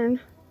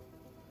turn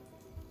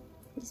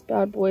these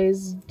bad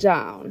boys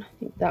down. I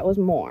think that was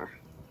more.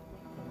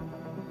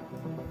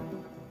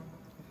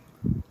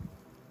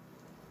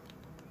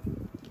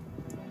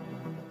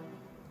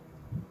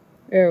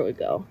 There we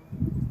go.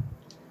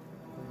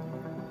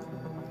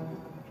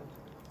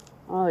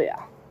 Oh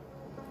yeah.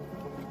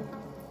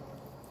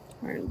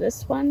 Turn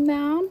this one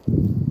down.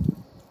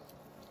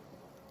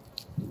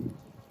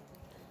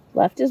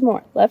 Left is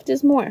more. Left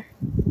is more.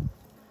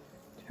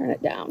 Turn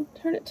it down.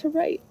 Turn it to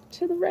right.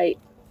 To the right.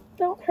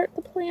 Don't hurt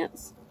the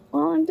plants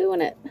while I'm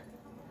doing it.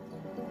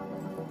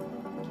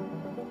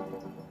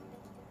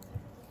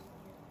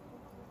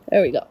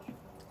 There we go.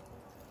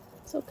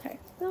 It's okay.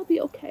 They'll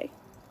be okay.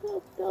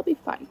 They'll be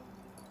fine.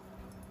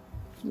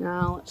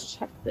 Now let's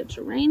check the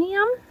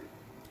geranium.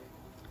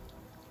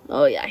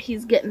 Oh yeah,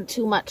 he's getting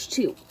too much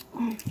too.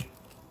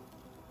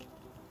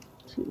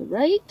 To the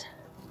right.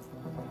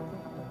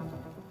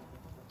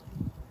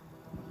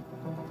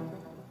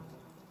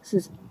 This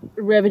is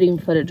riveting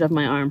footage of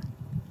my arm.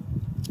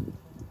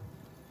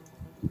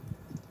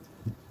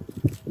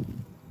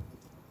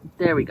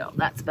 There we go.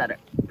 That's better.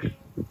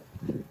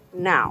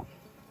 Now,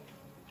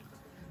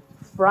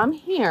 from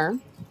here,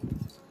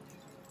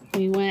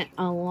 we went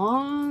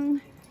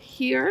along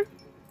here,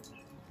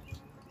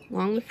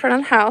 along the front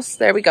of the house.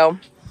 There we go.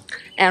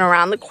 And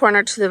around the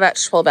corner to the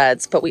vegetable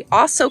beds. But we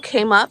also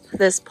came up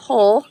this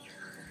pole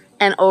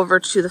and over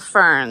to the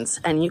ferns.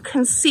 And you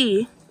can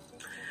see,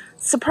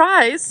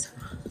 surprise,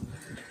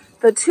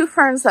 the 2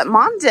 ferns that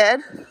Mom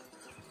did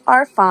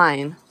are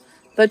fine.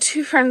 The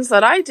 2 ferns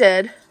that I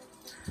did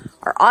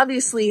are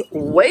obviously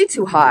way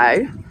too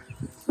high.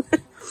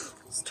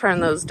 Let's turn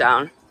those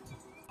down.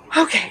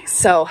 Okay,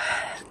 so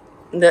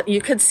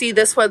you could see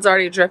this one's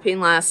already dripping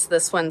less.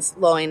 This one's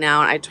lowing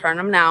now. I turn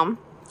them now.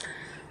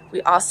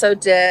 We also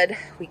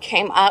we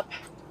came up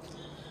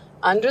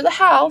under the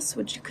house,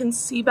 which you can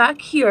see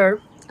back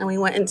here, and we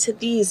went into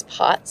these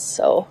pots.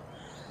 So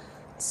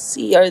let's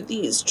see, are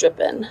these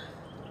dripping?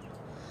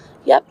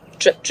 Yep,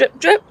 drip, drip,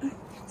 drip.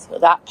 So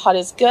that pot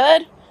is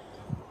good.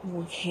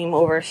 We came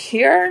over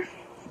here,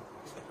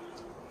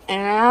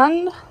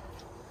 and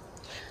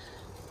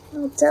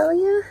I'll tell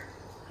you,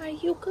 are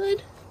you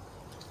good?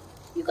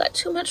 You got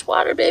too much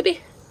water,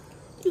 baby.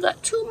 You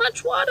got too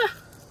much water.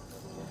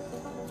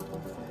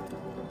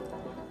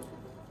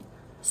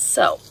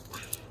 So,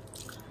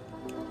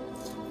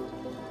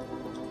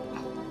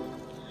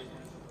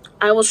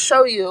 I will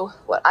show you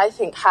what I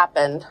think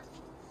happened.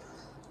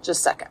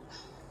 Just a second.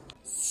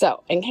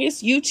 So, in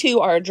case you two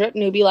are a drip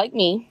newbie like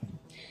me,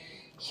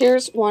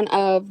 here's one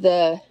of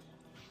the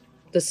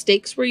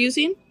stakes we're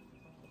using.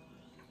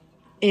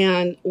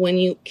 And when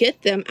you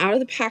get them out of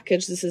the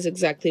package, this is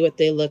exactly what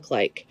they look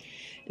like.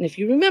 And if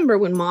you remember,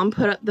 when Mom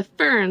put up the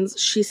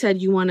ferns, she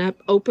said you want to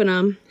open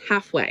them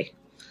halfway.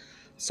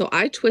 So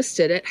I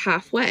twisted it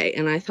halfway,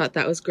 and I thought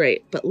that was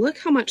great. But look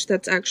how much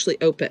that's actually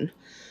open.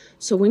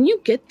 So when you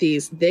get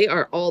these, they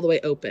are all the way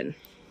open.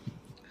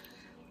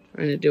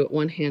 Trying to do it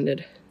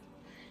one-handed.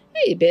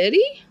 Hey,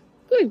 Betty.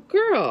 Good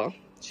girl.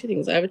 She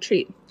thinks I have a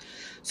treat.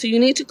 So you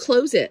need to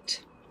close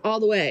it all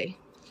the way.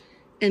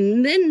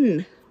 And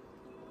then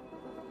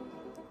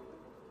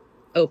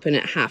open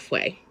it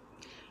halfway.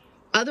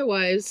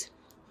 Otherwise,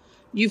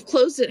 you've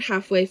closed it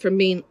halfway from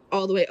being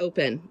all the way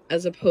open,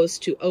 as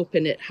opposed to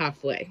open it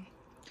halfway.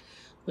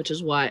 Which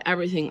is why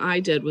everything I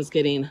did was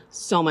getting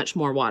so much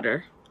more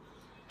water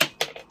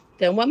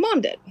than what Mom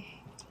did.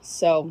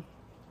 So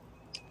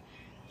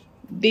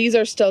these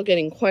are still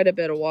getting quite a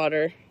bit of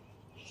water,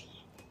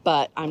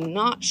 but I'm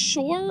not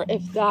sure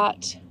if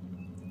that,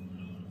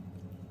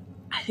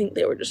 I think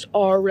they were just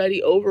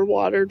already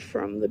overwatered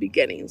from the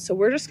beginning. So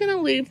we're just going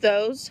to leave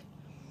those.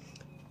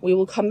 We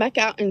will come back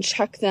out and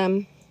check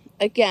them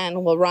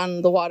again. We'll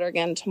run the water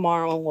again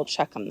tomorrow and we'll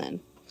check them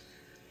then.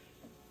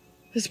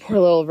 This poor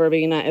little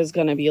verbena is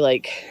going to be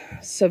like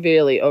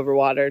severely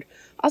overwatered.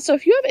 Also,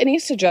 if you have any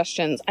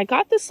suggestions, I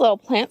got this little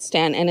plant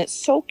stand and it's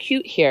so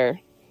cute here,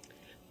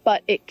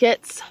 but it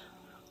gets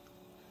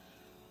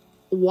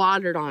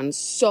watered on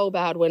so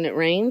bad when it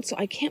rains. So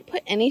I can't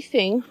put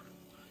anything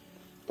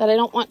that I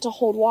don't want to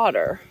hold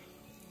water.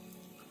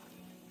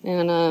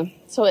 And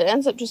so it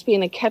ends up just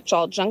being a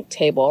catch-all junk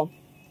table.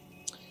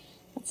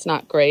 That's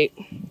not great.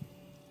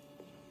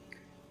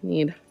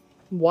 Need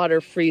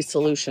water-free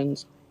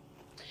solutions.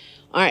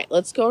 All right,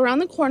 let's go around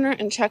the corner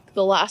and check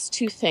the last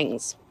 2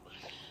 things.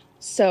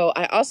 So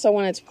I also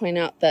wanted to point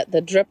out that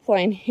the drip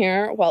line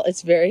here, while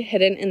it's very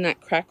hidden in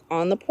that crack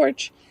on the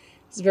porch,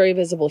 it's very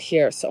visible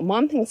here. So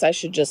Mom thinks I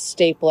should just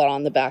staple it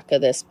on the back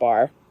of this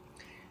bar.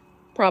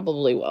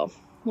 Probably will.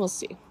 We'll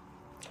see.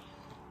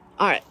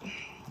 All right.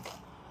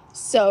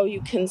 So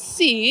you can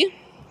see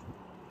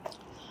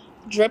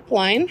drip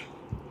line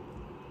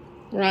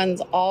runs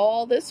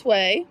all this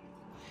way.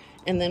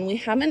 And then we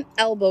have an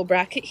elbow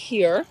bracket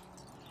here.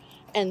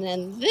 And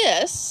then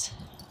this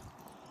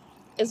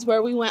is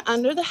where we went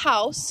under the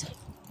house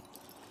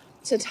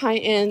to tie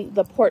in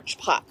the porch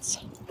pots,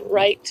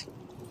 right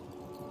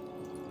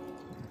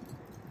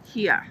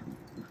here.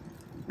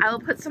 I will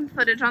put some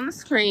footage on the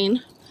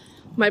screen.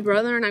 My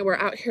brother and I were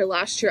out here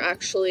last year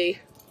actually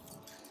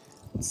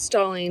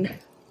installing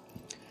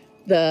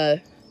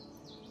the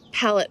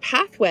pallet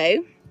pathway,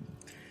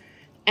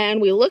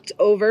 and we looked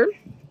over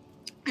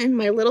and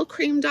my little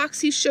cream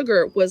Doxy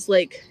Sugar was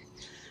like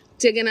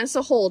digging us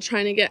a hole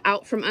trying to get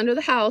out from under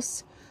the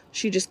house.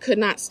 She just could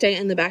not stay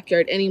in the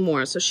backyard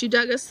anymore. So she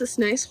dug us this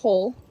nice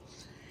hole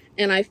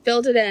and I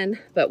filled it in,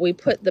 but we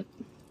put the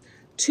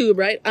tube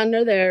right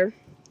under there.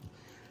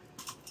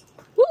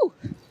 Woo!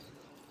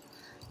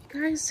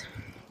 Guys,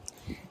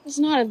 it's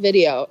not a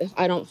video if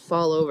I don't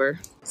fall over.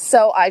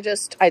 So I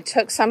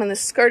took some of the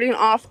skirting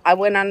off. I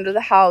went under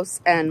the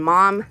house and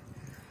Mom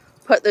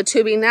put the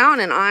tubing down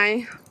and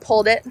I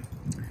pulled it.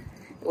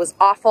 It was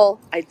awful.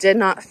 I did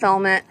not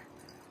film it.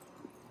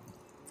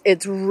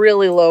 It's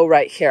really low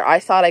right here. I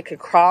thought I could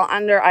crawl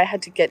under. I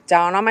had to get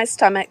down on my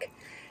stomach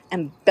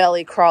and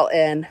belly crawl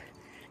in.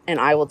 And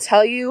I will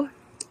tell you,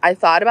 I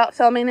thought about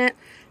filming it.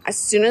 As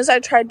soon as I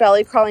tried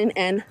belly crawling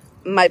in,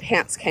 my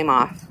pants came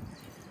off.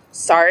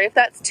 Sorry if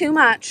that's too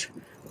much,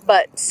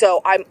 but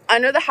so I'm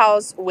under the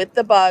house with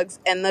the bugs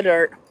and the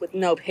dirt with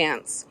no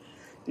pants.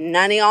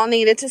 None of y'all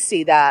needed to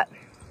see that.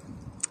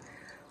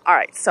 All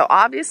right, so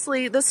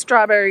obviously the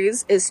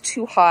strawberries is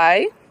too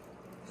high.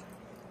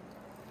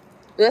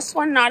 This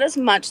one, not as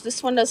much.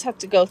 This one does have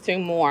to go through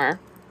more.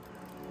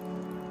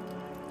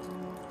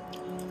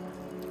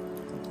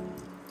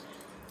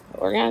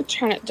 We're gonna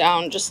turn it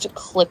down just a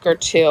click or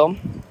two.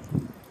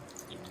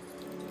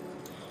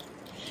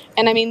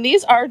 And I mean,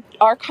 these are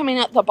coming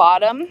at the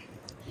bottom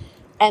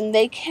and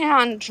they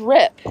can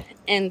drip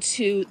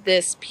into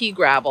this pea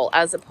gravel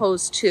as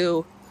opposed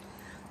to,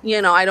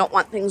 you know, I don't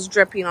want things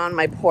dripping on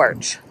my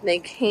porch. They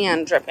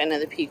can drip into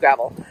the pea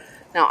gravel.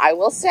 Now, I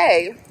will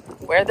say,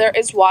 where there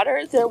is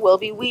water, there will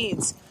be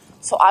weeds.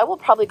 So I will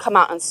probably come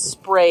out and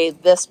spray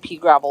this pea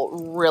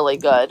gravel really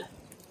good.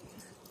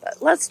 But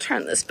let's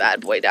turn this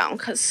bad boy down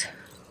because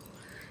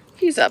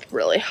he's up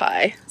really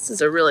high. This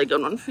is a really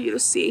good one for you to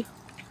see.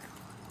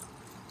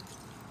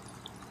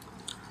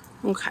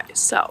 Okay,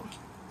 so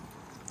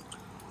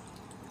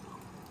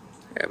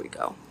there we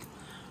go.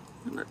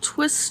 I'm gonna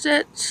twist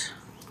it.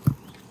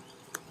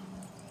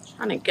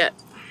 Trying to get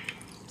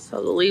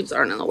so the leaves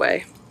aren't in the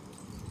way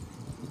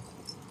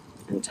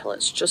until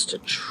it's just a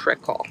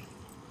trickle.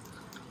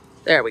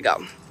 There we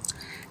go.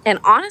 And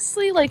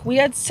honestly, like, we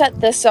had set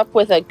this up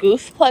with a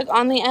goof plug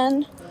on the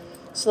end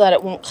so that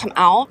it won't come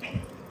out.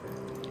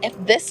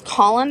 If this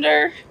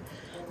colander,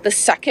 the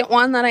second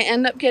one that I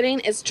end up getting,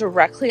 is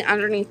directly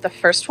underneath the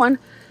first one,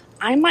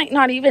 I might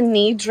not even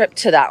need drip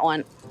to that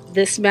one.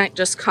 This might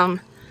just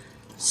come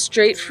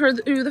straight through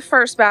the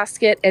first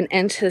basket and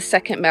into the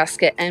second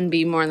basket and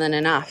be more than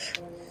enough.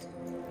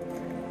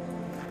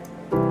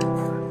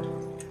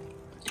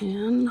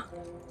 And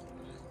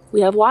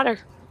we have water.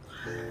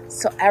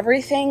 So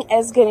everything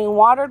is getting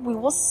watered. We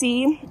will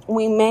see.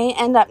 We may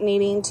end up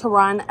needing to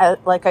run,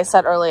 like I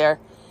said earlier,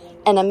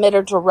 an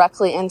emitter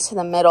directly into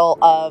the middle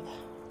of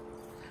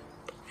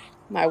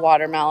my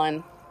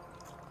watermelon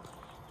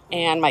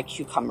and my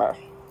cucumber.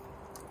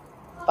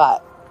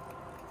 But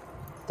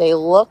they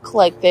look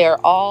like they're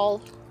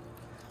all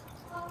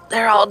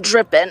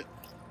dripping.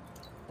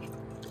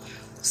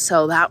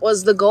 So that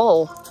was the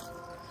goal.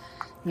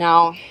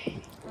 Now,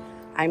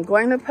 I'm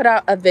going to put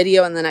out a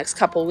video in the next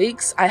couple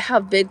weeks. I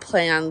have big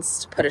plans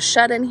to put a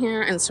shed in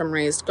here and some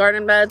raised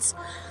garden beds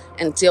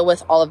and deal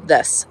with all of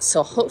this.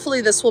 So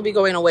hopefully this will be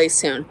going away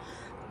soon.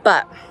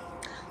 But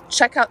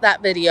check out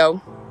that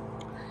video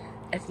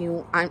if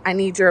you, I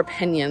need your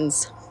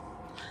opinions.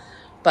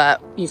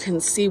 But you can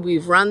see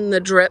we've run the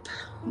drip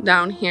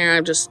down here.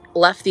 I've just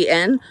left the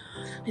end.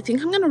 I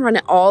think I'm going to run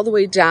it all the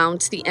way down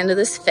to the end of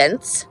this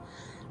fence.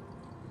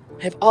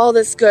 I have all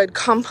this good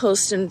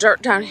compost and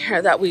dirt down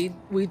here that we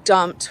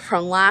dumped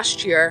from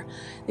last year.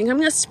 I think I'm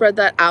going to spread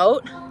that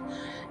out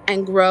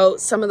and grow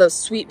some of those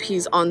sweet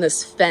peas on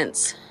this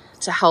fence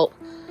to help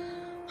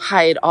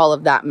hide all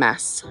of that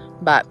mess.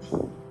 But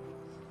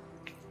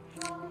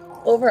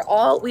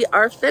overall, we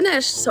are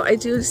finished. So I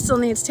do still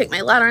need to take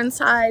my ladder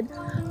inside.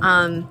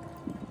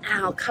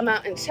 I'll come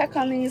out and check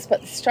on these,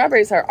 but the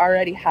strawberries are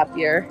already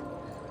happier.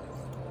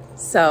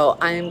 So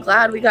I am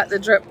glad we got the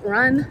drip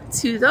run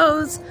to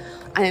those.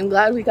 I am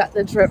glad we got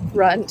the drip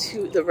run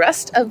to the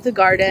rest of the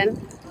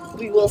garden.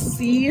 We will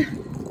see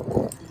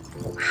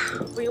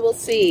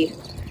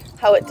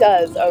how it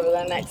does over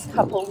the next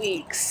couple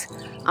weeks.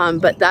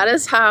 But that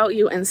is how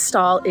you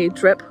install a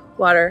drip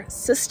water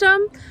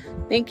system.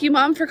 Thank you,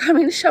 Mom, for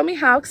coming to show me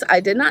how, because I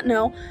did not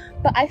know.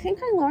 But I think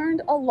I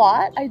learned a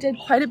lot. I did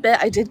quite a bit.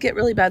 I did get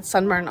really bad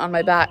sunburn on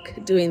my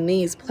back doing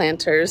these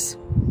planters.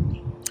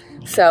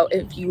 So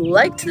if you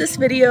liked this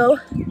video,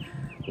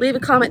 leave a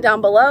comment down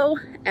below,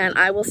 and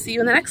I will see you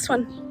in the next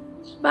one.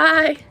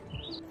 Bye.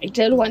 I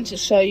did want to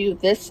show you,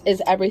 this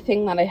is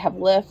everything that I have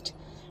left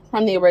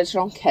from the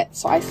original kit.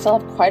 So I still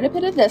have quite a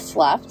bit of this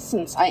left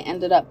since I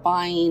ended up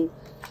buying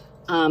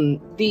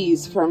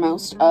these for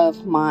most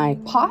of my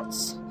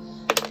pots.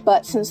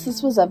 But since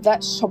this was a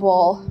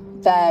vegetable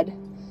bed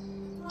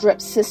drip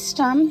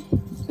system,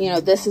 you know,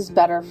 this is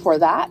better for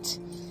that.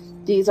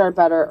 These are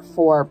better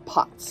for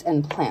pots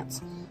and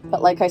plants.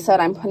 But like I said,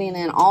 I'm putting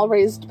in all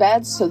raised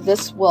beds, so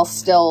this will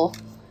still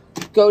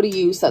go to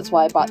use. That's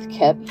why I bought the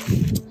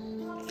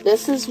kit.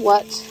 This is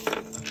what's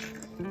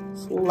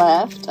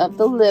left of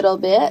the little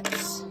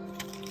bits.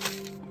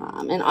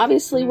 And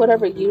obviously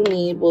whatever you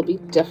need will be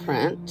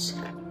different.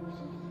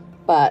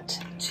 but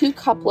 2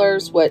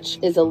 couplers, which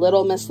is a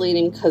little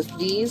misleading because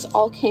these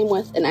all came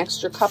with an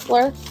extra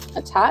coupler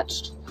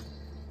attached.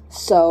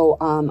 So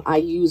I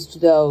used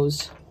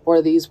those,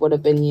 or these would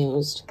have been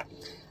used.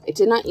 I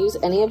did not use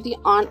any of the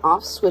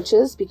on-off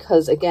switches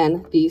because,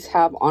 again, these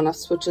have on-off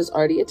switches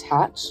already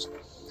attached,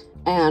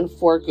 and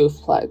 4 goof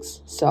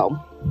plugs. So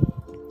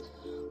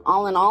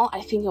all in all,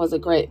 I think it was a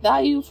great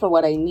value for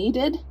what I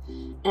needed,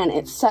 and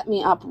it set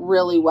me up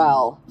really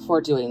well for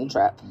doing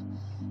drip.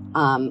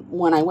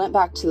 When I went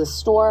back to the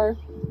store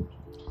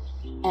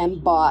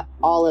and bought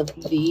all of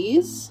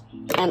these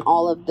and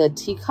all of the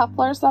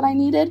T-couplers that I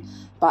needed,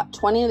 bought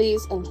 20 of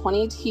these and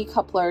 20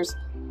 T-couplers,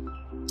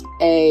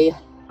 a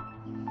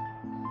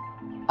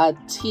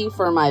T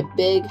for my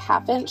big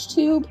 1/2-inch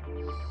tube,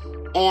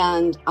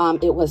 and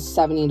it was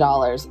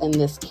 $70 and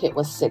this kit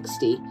was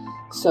 $60.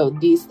 So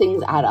these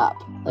things add up,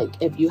 like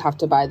if you have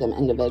to buy them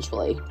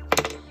individually.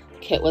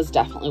 Kit was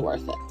definitely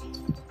worth it.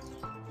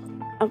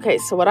 Okay,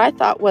 so what I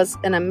thought was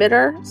an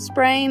emitter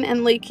spraying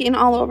and leaking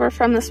all over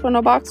from this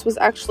window box was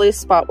actually a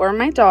spot where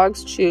my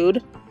dogs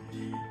chewed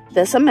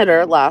this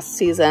emitter last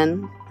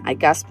season, I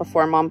guess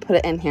before Mom put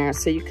it in here.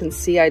 So you can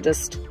see I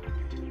just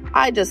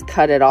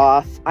cut it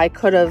off. I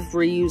could have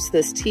reused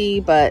this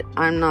tee, but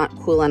I'm not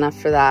cool enough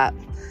for that.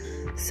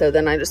 So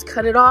then I just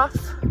cut it off,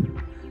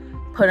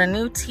 put a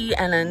new tee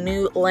and a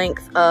new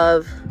length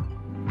of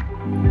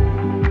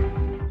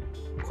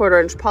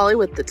 1/4-inch poly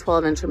with the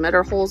 12-inch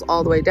emitter holes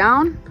all the way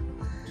down.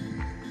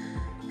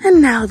 And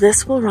now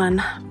this will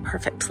run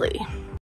perfectly.